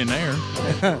can't shoot in there.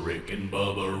 Rick and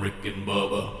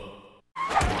Bubba.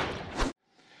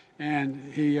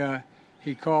 And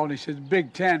he called. He said,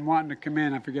 Big Ten wanting to come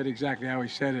in. I forget exactly how he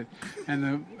said it. And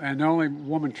the only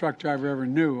woman truck driver I ever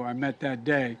knew I met that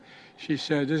day, she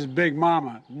said, this is Big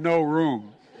Mama, no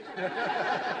room.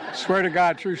 Swear to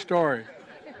God, true story.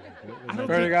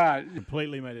 Swear to God.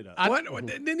 Completely made it up. What?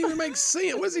 That didn't even make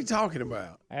sense. What's he talking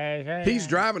about? He's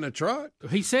driving a truck.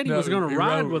 He said he was going to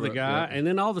ride with a guy, and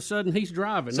then all of a sudden he's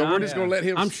driving. So now, we're just going to let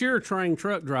him. I'm sure trained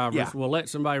truck drivers will let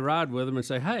somebody ride with him and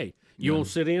say, hey, you want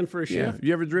to sit in for a Yeah. shift?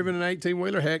 You ever driven an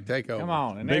 18-wheeler? Heck, take over. Come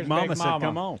on. And Big Mama said,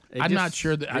 come on. I'm not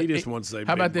sure that. He just wants to say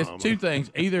How about Big this? Mama. Two things.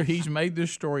 Either he's made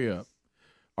this story up,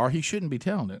 or he shouldn't be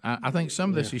telling it. I think some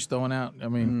of this he's throwing out. I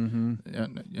mean,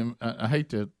 I hate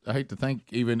to think,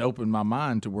 even open my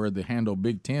mind to where the handle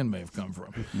Big Ten may have come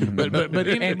from.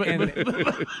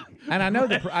 And I know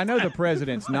the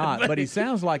president's not, but he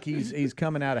sounds like he's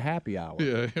coming out of happy hour.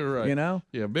 Yeah, you're right. You know?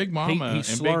 Yeah, Big Mama he's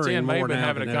and Big Ten slurring may have more been now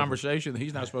having than a ever. conversation that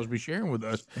he's not supposed to be sharing with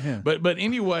us. Yeah. But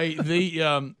anyway,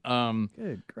 the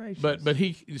Good gracious. but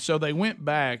so they went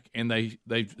back and they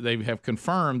have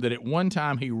confirmed that at one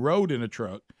time he rode in a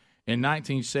truck in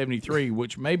 1973,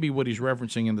 which may be what he's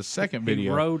referencing in the second He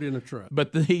video. rode in a truck.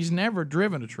 But he's never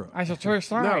driven a truck. That's a true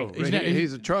story. No, He's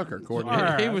he's a trucker, according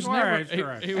Swear. to He was Swear never. it's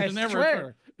true. He was It's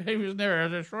never. true. He was never.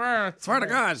 I swear. Swear to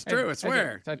God, it's true. I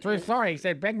swear. It's a true story. He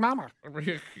said, Big Mama.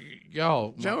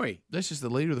 Y'all, Joey. this is the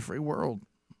leader of the free world.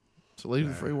 It's the leader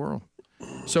of the free world.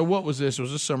 So what was this?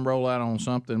 Was this some rollout on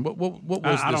something? What was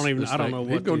this? I don't even. this I don't thing? know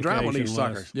He's what gonna the drive on occasion these was.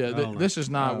 suckers. Yeah, I don't know. this is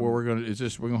not where we're going to. Is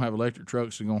this we're going to have electric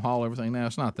trucks and going to haul everything now?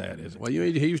 It's not that, is it? Well, he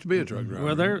used to be a truck driver.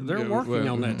 Well, they're Yeah, working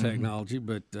well, on that technology,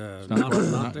 but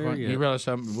not there You yet. realize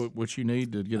what you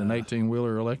need to get an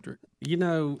 18-wheeler electric? You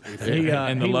know, if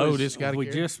And the he load was- it's gotta if we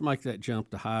carry. just make that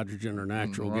jump to hydrogen or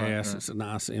natural gas, it's a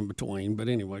nice in between. But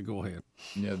anyway, go ahead.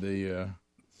 Yeah,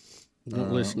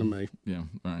 Don't listen to me. yeah,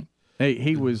 all right.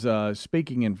 He was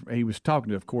speaking he was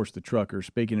talking to, of course, the truckers,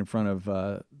 speaking in front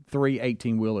of 3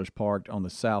 18-wheelers parked on the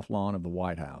south lawn of the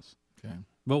White House. Okay.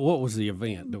 But what was the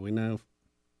event? Do we know?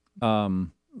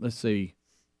 Let's see.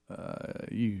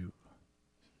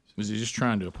 Was he just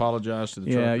trying to apologize to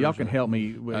the Yeah, truckers? y'all can help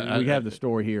me. We have the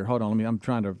story here. Hold on, I'm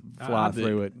trying to fly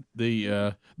through it.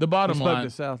 The He bottom spoke line. to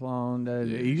South Lawn.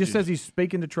 He just says he's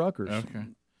speaking to truckers. Okay.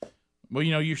 Well,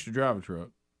 you used to drive a truck,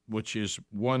 which is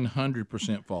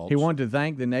 100% false. He wanted to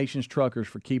thank the nation's truckers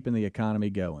for keeping the economy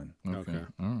going. Okay.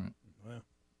 All right.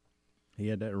 He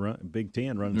had that Big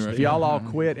Ten running. Right. If y'all all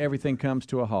quit, everything comes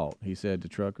to a halt, he said to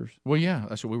truckers. Well, yeah,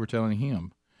 that's what we were telling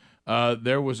him.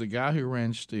 There was a guy who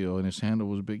ran steel, and his handle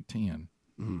was Big Ten.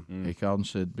 He called and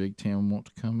said Big Ten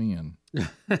wants to come in.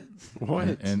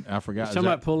 What? And I forgot.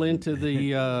 Somebody about pull into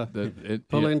the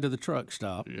into the truck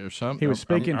stop. He was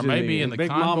speaking to maybe in the Big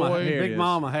convoy. Big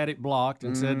Mama had it blocked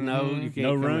and said no, you can't.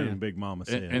 No come room. in. Big Mama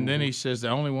said. And then he says the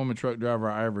only woman truck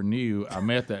driver I ever knew I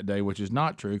met that day, which is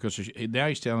not true because now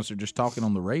he's telling us they're just talking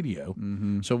on the radio.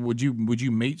 So would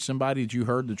you meet somebody that you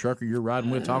heard the trucker you're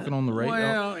riding with talking on the radio?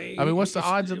 Well, I mean, what's the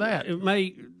odds of that? It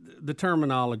may. The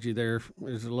terminology there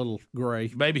is a little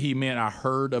gray. Maybe he meant I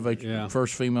heard of a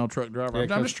first female truck driver.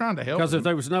 I'm just trying to help. Because if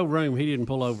there was no room, he didn't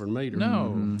pull over and meet her.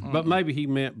 No, but maybe he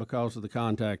meant because of the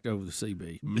contact over the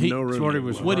CB. No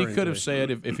room. What he could have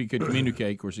said if he could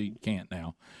communicate, of course he can't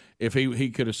now. If he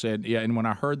could have said, yeah, and when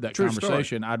I heard that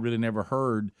conversation, I'd really never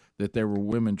heard that there were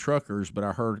women truckers, but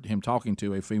I heard him talking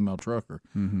to a female trucker.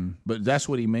 But that's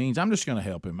what he means. I'm just going to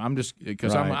help him. I'm just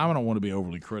because I don't want to be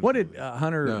overly critical. What did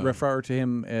Hunter refer to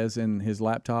him as in his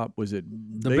laptop? Was it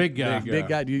the big guy? Big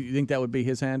guy. Do you think that would be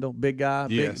his handle? Big guy.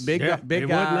 Yes. Big guy. Big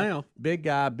guy. Now. Big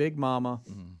guy. Big Mama.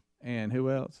 And who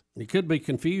else? He could be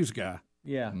confused guy.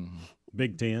 Yeah.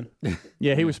 Big Ten.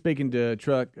 Yeah, he was speaking to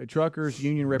truckers,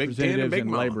 union representatives, and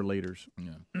Mama. labor leaders.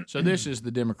 Yeah. So this is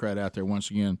the Democrat out there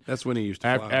once again. That's when he used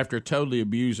to fly. After totally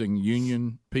abusing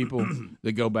union people,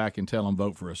 they go back and tell them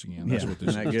vote for us again. That's what this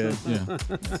Isn't that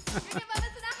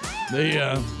good?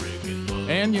 Yeah.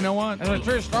 And you know what? That's a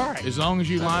true story. As long as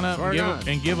you line up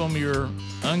and give them your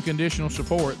unconditional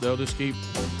support, they'll just keep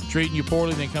treating you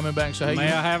poorly, then coming back and say, "Hey,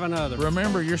 May I have another?"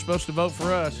 Remember, you're supposed to vote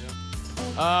for us."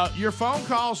 Your phone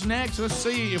calls next. Let's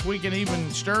see if we can even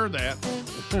stir that.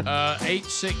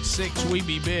 866 We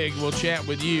Be Big. We'll chat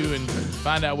with you and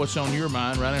find out what's on your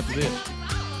mind right after this.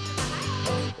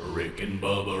 Rick and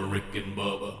Bubba, Rick and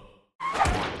Bubba.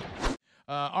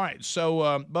 All right,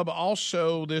 so Bubba,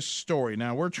 also this story.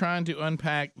 Now we're trying to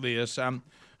unpack this. I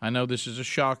know this is a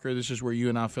shocker. This is where you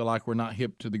and I feel like we're not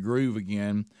hip to the groove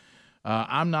again.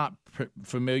 I'm not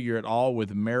familiar at all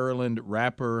with Maryland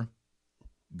rapper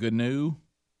Gnu.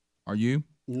 Are you?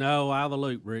 No, out of the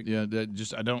loop, Rick. Yeah,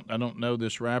 I don't know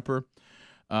this rapper.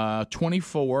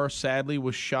 24, sadly,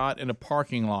 was shot in a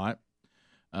parking lot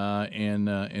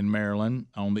in Maryland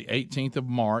on the 18th of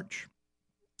March.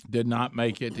 Did not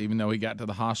make it, even though he got to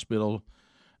the hospital.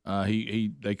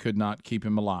 They could not keep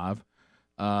him alive.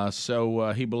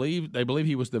 So they believe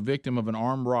he was the victim of an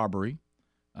armed robbery.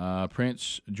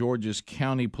 Prince George's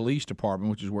County Police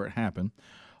Department, which is where it happened,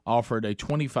 offered a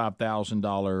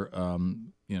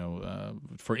 $25,000,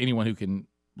 for anyone who can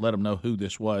let them know who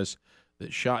this was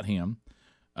that shot him.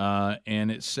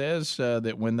 And it says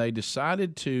that when they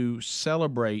decided to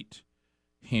celebrate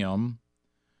him,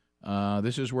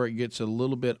 this is where it gets a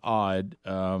little bit odd.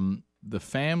 The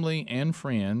family and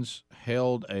friends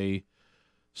held a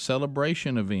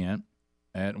celebration event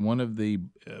at one of the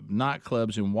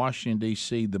nightclubs in Washington,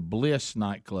 D.C., the Bliss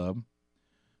nightclub.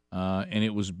 And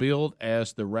it was billed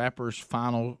as the rapper's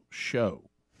final show.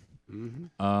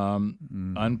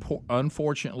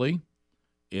 Unfortunately,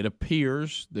 it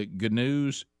appears that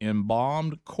Gnu's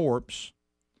embalmed corpse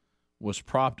was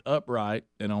propped upright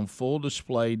and on full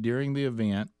display during the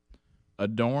event,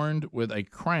 adorned with a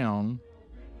crown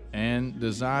and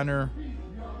designer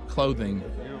clothing.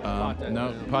 Pot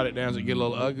it down. Does it get a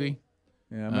little ugly?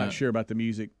 Yeah, I'm not sure about the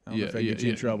music. I don't know if that gets you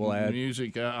in trouble, Ad.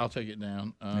 Music, I'll take it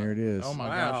down. There it is. Oh, my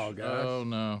gosh. Oh,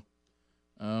 no.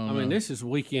 I mean, this is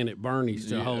Weekend at Bernie's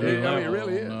to hold it. I mean, it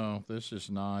really is. No, this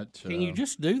is not. Can you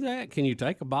just do that? Can you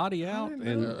take a body out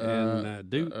and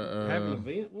have an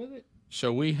event with it?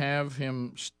 So we have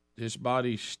his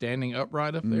body standing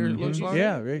upright up there, it looks like?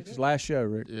 Yeah, Rick's last show,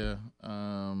 Rick. Yeah.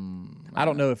 I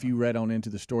don't know if you read on into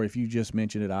the story. If you just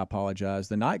mentioned it, I apologize.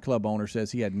 The nightclub owner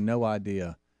says he had no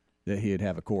idea that he'd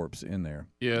have a corpse in there.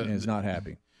 Yeah. And is not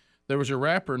happy. There was a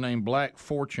rapper named Black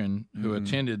Fortune who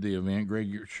attended the event. Greg,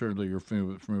 you're familiar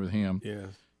with him. Yeah.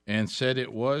 And said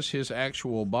it was his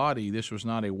actual body. This was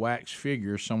not a wax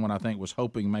figure. Someone, I think, was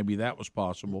hoping maybe that was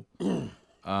possible.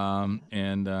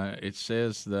 It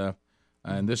says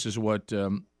and this is what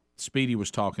Speedy was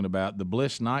talking about, the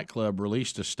Bliss nightclub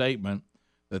released a statement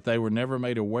that they were never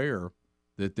made aware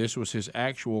that this was his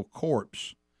actual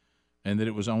corpse and that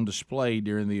it was on display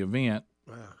during the event.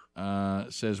 Wow.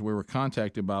 It says we were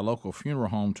contacted by a local funeral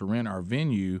home to rent our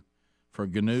venue for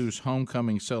Gnu's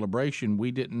homecoming celebration.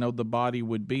 We didn't know the body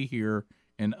would be here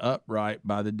and upright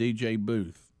by the DJ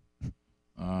booth.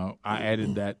 I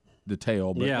added that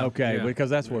detail. But because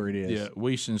that's where it is. Yeah,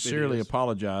 we sincerely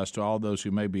apologize to all those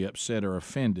who may be upset or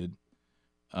offended.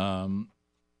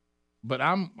 But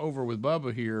I'm over with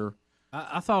Bubba here.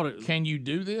 I thought it. Can you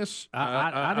do this?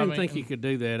 I didn't think he could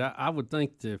do that. I would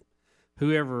think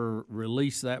whoever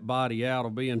released that body out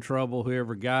will be in trouble.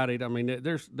 Whoever got it, I mean,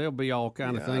 there'll be all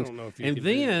kind of things. I don't know if you and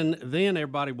can then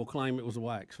everybody will claim it was a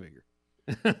wax figure.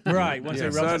 Right. Once they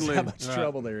realize suddenly- how much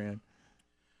trouble they're in.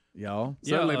 Y'all.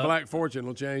 Suddenly, Black Fortune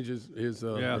will change his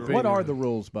opinion. What are the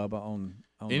rules, Bubba, on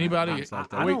Anybody? things like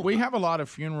that? We have a lot of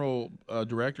funeral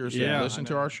directors that listen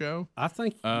to our show. I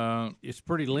think it's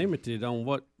pretty limited on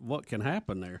what can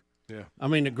happen there. Yeah. I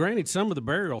mean, granted, some of the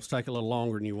burials take a little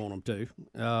longer than you want them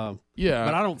to. Yeah.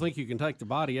 But I don't think you can take the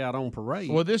body out on parade.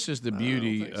 Well, this is the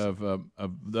beauty of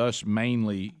us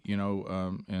mainly,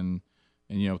 and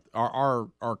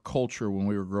our culture when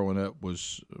we were growing up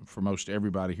was, for most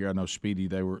everybody here, I know Speedy,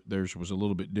 theirs was a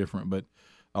little bit different, but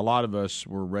a lot of us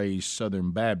were raised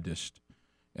Southern Baptist,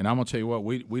 and I'm gonna tell you what,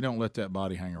 we don't let that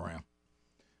body hang around.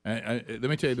 Let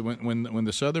me tell you, when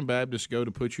the Southern Baptists go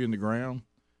to put you in the ground,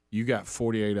 you got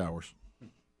 48 hours,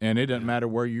 and it doesn't matter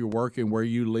where you're working, where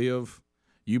you live.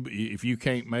 If you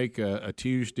can't make a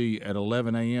Tuesday at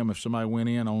 11 a.m., if somebody went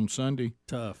in on Sunday,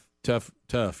 tough.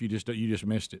 You just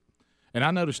missed it. And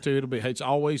I noticed too, it's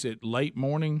always at late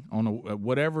morning on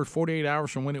whatever 48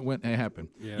 hours from when it happened.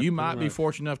 Yeah, you might be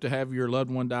fortunate enough to have your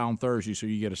loved one die on Thursday, so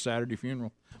you get a Saturday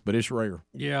funeral, but it's rare.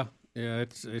 Yeah,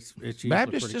 it's usually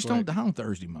Baptists pretty just quick. don't die on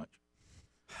Thursday much.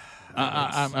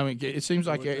 I mean, it seems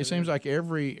like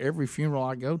every funeral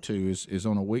I go to is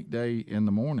on a weekday in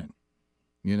the morning.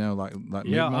 Like Yeah,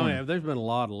 mid-morning. I mean, there's been a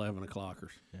lot of 11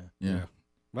 o'clockers. Yeah.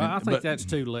 Well, I think that's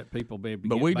too to let people be able to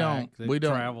But get we back. don't. They've We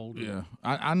don't. traveled. Yeah,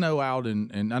 I know out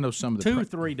and I know some of the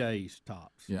 2-3 days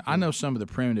tops. Yeah, I know some of the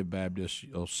primitive Baptists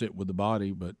will sit with the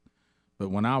body, but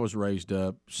when I was raised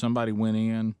up, somebody went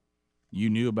in, you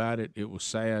knew about it, it was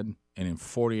sad, and in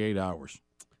 48 hours,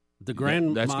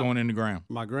 that's going in the ground.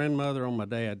 My grandmother on my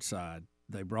dad's side,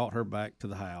 they brought her back to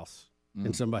the house,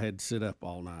 and somebody had to sit up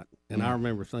all night. And I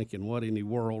remember thinking, what in the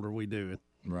world are we doing?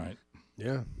 Right.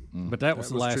 Yeah. But that was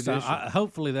the last tradition. time.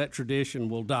 Hopefully that tradition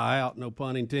will die out, no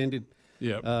pun intended,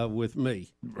 with me.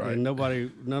 Right. And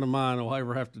none of mine will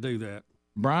ever have to do that.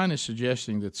 Brian is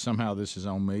suggesting that somehow this is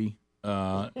on me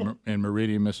in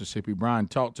Meridian, Mississippi. Brian,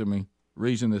 talk to me.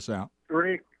 Reason this out.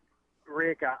 Rick,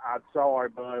 I'm sorry,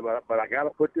 buddy, but I got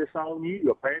to put this on you.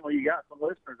 Apparently, you got some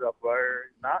listeners up there.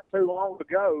 Not too long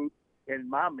ago, in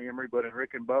my memory, but in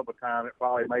Rick and Bubba time, it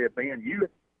probably may have been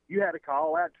you had to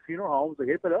call out to funeral homes to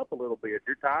hip it up a little bit.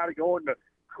 You're tired of going to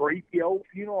creepy old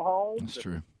funeral homes. That's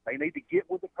true. They need to get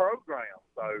with the program.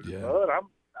 So, bud, I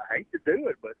hate to do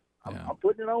it, but I'm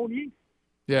putting it on you.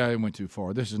 Yeah, it went too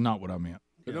far. This is not what I meant.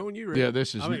 But on you, Rick. Yeah,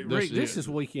 this is. Rick, this is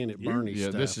weekend at Bernie's Yeah,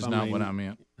 stuff. this is not what I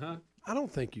meant. Huh? I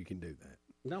don't think you can do that.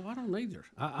 No, I don't either.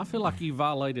 I feel like you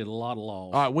violated a lot of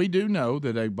laws. All right, we do know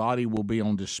that a body will be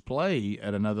on display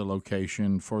at another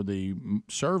location for the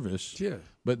service. Yeah.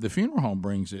 But the funeral home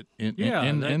brings it in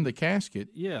the casket.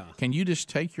 Yeah. Can you just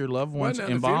take your loved one's the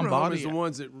embalmed funeral home body? is the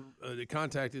ones that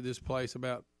contacted this place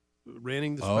about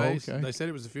renting the Oh, space. okay. They said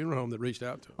it was the funeral home that reached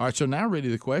out to them. All right, so now really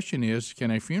the question is, can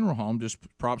a funeral home just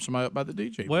prop somebody up by the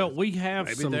DJ? Well, booth? we have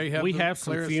Maybe some. they have We the have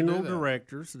some clearance to funeral do that.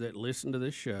 directors that listen to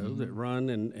this show that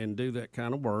run and do that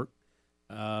kind of work.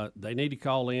 They need to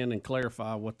call in and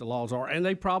clarify what the laws are, and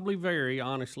they probably vary,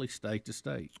 honestly, state to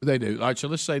state. They do. All right, so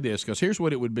let's say this, because here's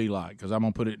what it would be like, because I'm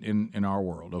going to put it in our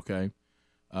world, okay?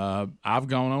 I've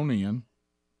gone on in,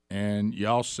 and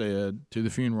y'all said to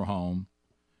the funeral home,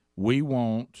 we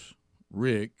want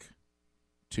Rick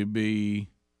to be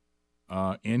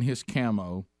in his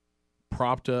camo,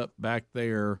 propped up back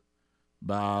there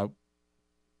by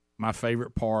my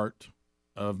favorite part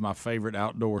of my favorite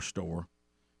outdoor store,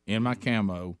 in my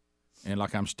camo, and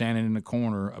like I'm standing in the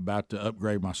corner about to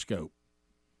upgrade my scope.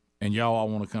 And y'all all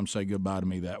want to come say goodbye to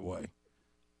me that way.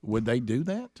 Would they do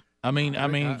that? I mean, you'd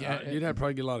have to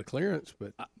probably get a lot of clearance,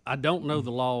 but I don't know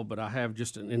the law, but I have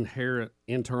just an inherent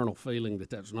internal feeling that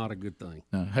that's not a good thing.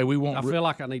 hey, we want. I feel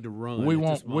like I need to run. We at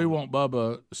want. this We moment. want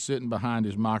Bubba sitting behind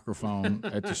his microphone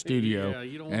at the studio, Yeah,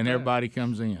 you don't want and that. everybody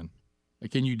comes in.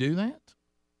 Can you do that?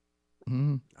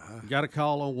 You got to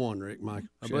call on one, Rick, Mike.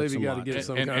 I believe you got to get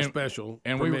some kind of special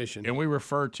permission. And we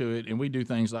refer to it, and we do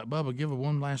things like, Bubba, give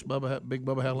one last big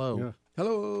Bubba hello. Yeah.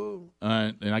 Hello.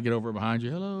 And I get over behind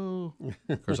you, hello.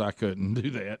 Of course, I couldn't do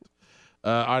that.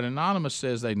 All right, Anonymous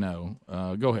says they know.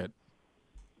 Go ahead.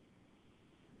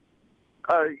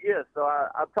 Yes, so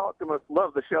I talked to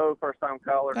love the show, first-time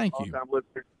caller, Thank you. long-time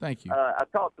listener. Thank you. I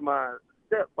talked to my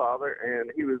stepfather,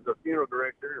 and he was a funeral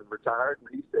director and retired, and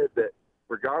he said that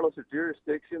regardless of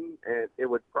jurisdiction, and it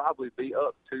would probably be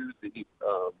up to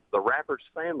the rapper's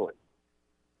family,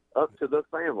 up to the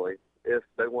family if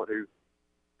they want to,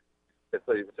 if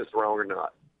it's wrong or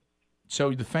not.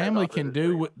 So the family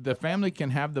can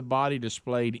have the body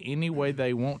displayed any way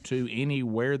they want to,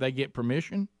 anywhere they get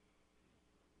permission?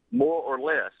 More or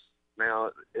less. Now,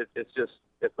 it's just,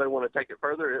 if they want to take it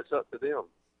further, it's up to them.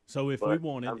 So if But we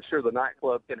wanted, I'm sure the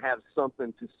nightclub can have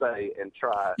something to say and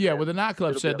try. Yeah, well, the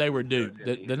nightclub It'll said be they up were to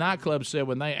due. The nightclub said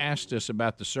when they asked us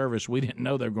about the service, we didn't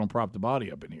know they were going to prop the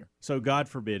body up in here. so God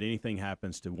forbid anything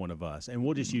happens to one of us, and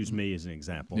we'll just use me as an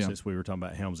example Yeah. since we were talking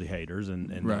about Helmsley haters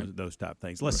and Right. those type of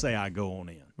things. Let's say I go on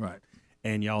in, Right.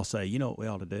 and y'all say, you know what we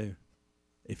ought to do?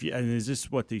 If you, and is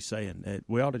this what he's saying?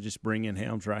 We ought to just bring in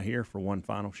Helms right here for one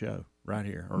final show, right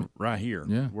here, or right here,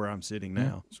 Yeah. where I'm sitting Yeah,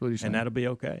 now. that's what he's saying. And that'll be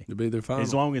okay. To be their final.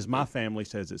 As long as my family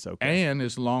says it's okay. And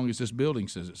as long as this building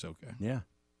says it's okay. Yeah.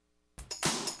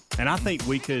 And I think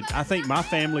we could. I think my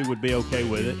family would be okay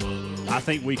with it. I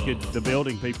think we could. The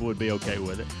building people would be okay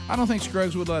with it. I don't think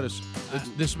Scruggs would let us.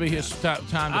 This would be his time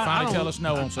to finally tell us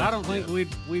no on something. I don't think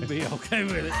we'd be okay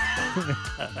with it.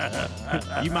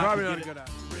 You might Probably get not a it. good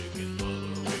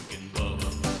idea.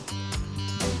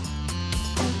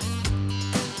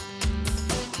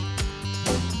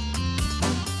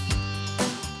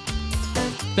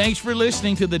 Thanks for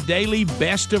listening to the daily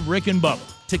Best of Rick and Bubba.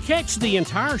 To catch the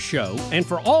entire show and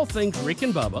for all things Rick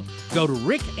and Bubba, go to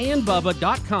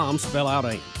rickandbubba.com, spell out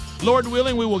AIM. Lord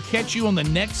willing, we will catch you on the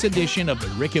next edition of the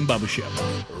Rick and Bubba Show.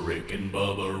 Rick and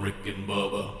Bubba, Rick and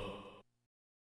Bubba.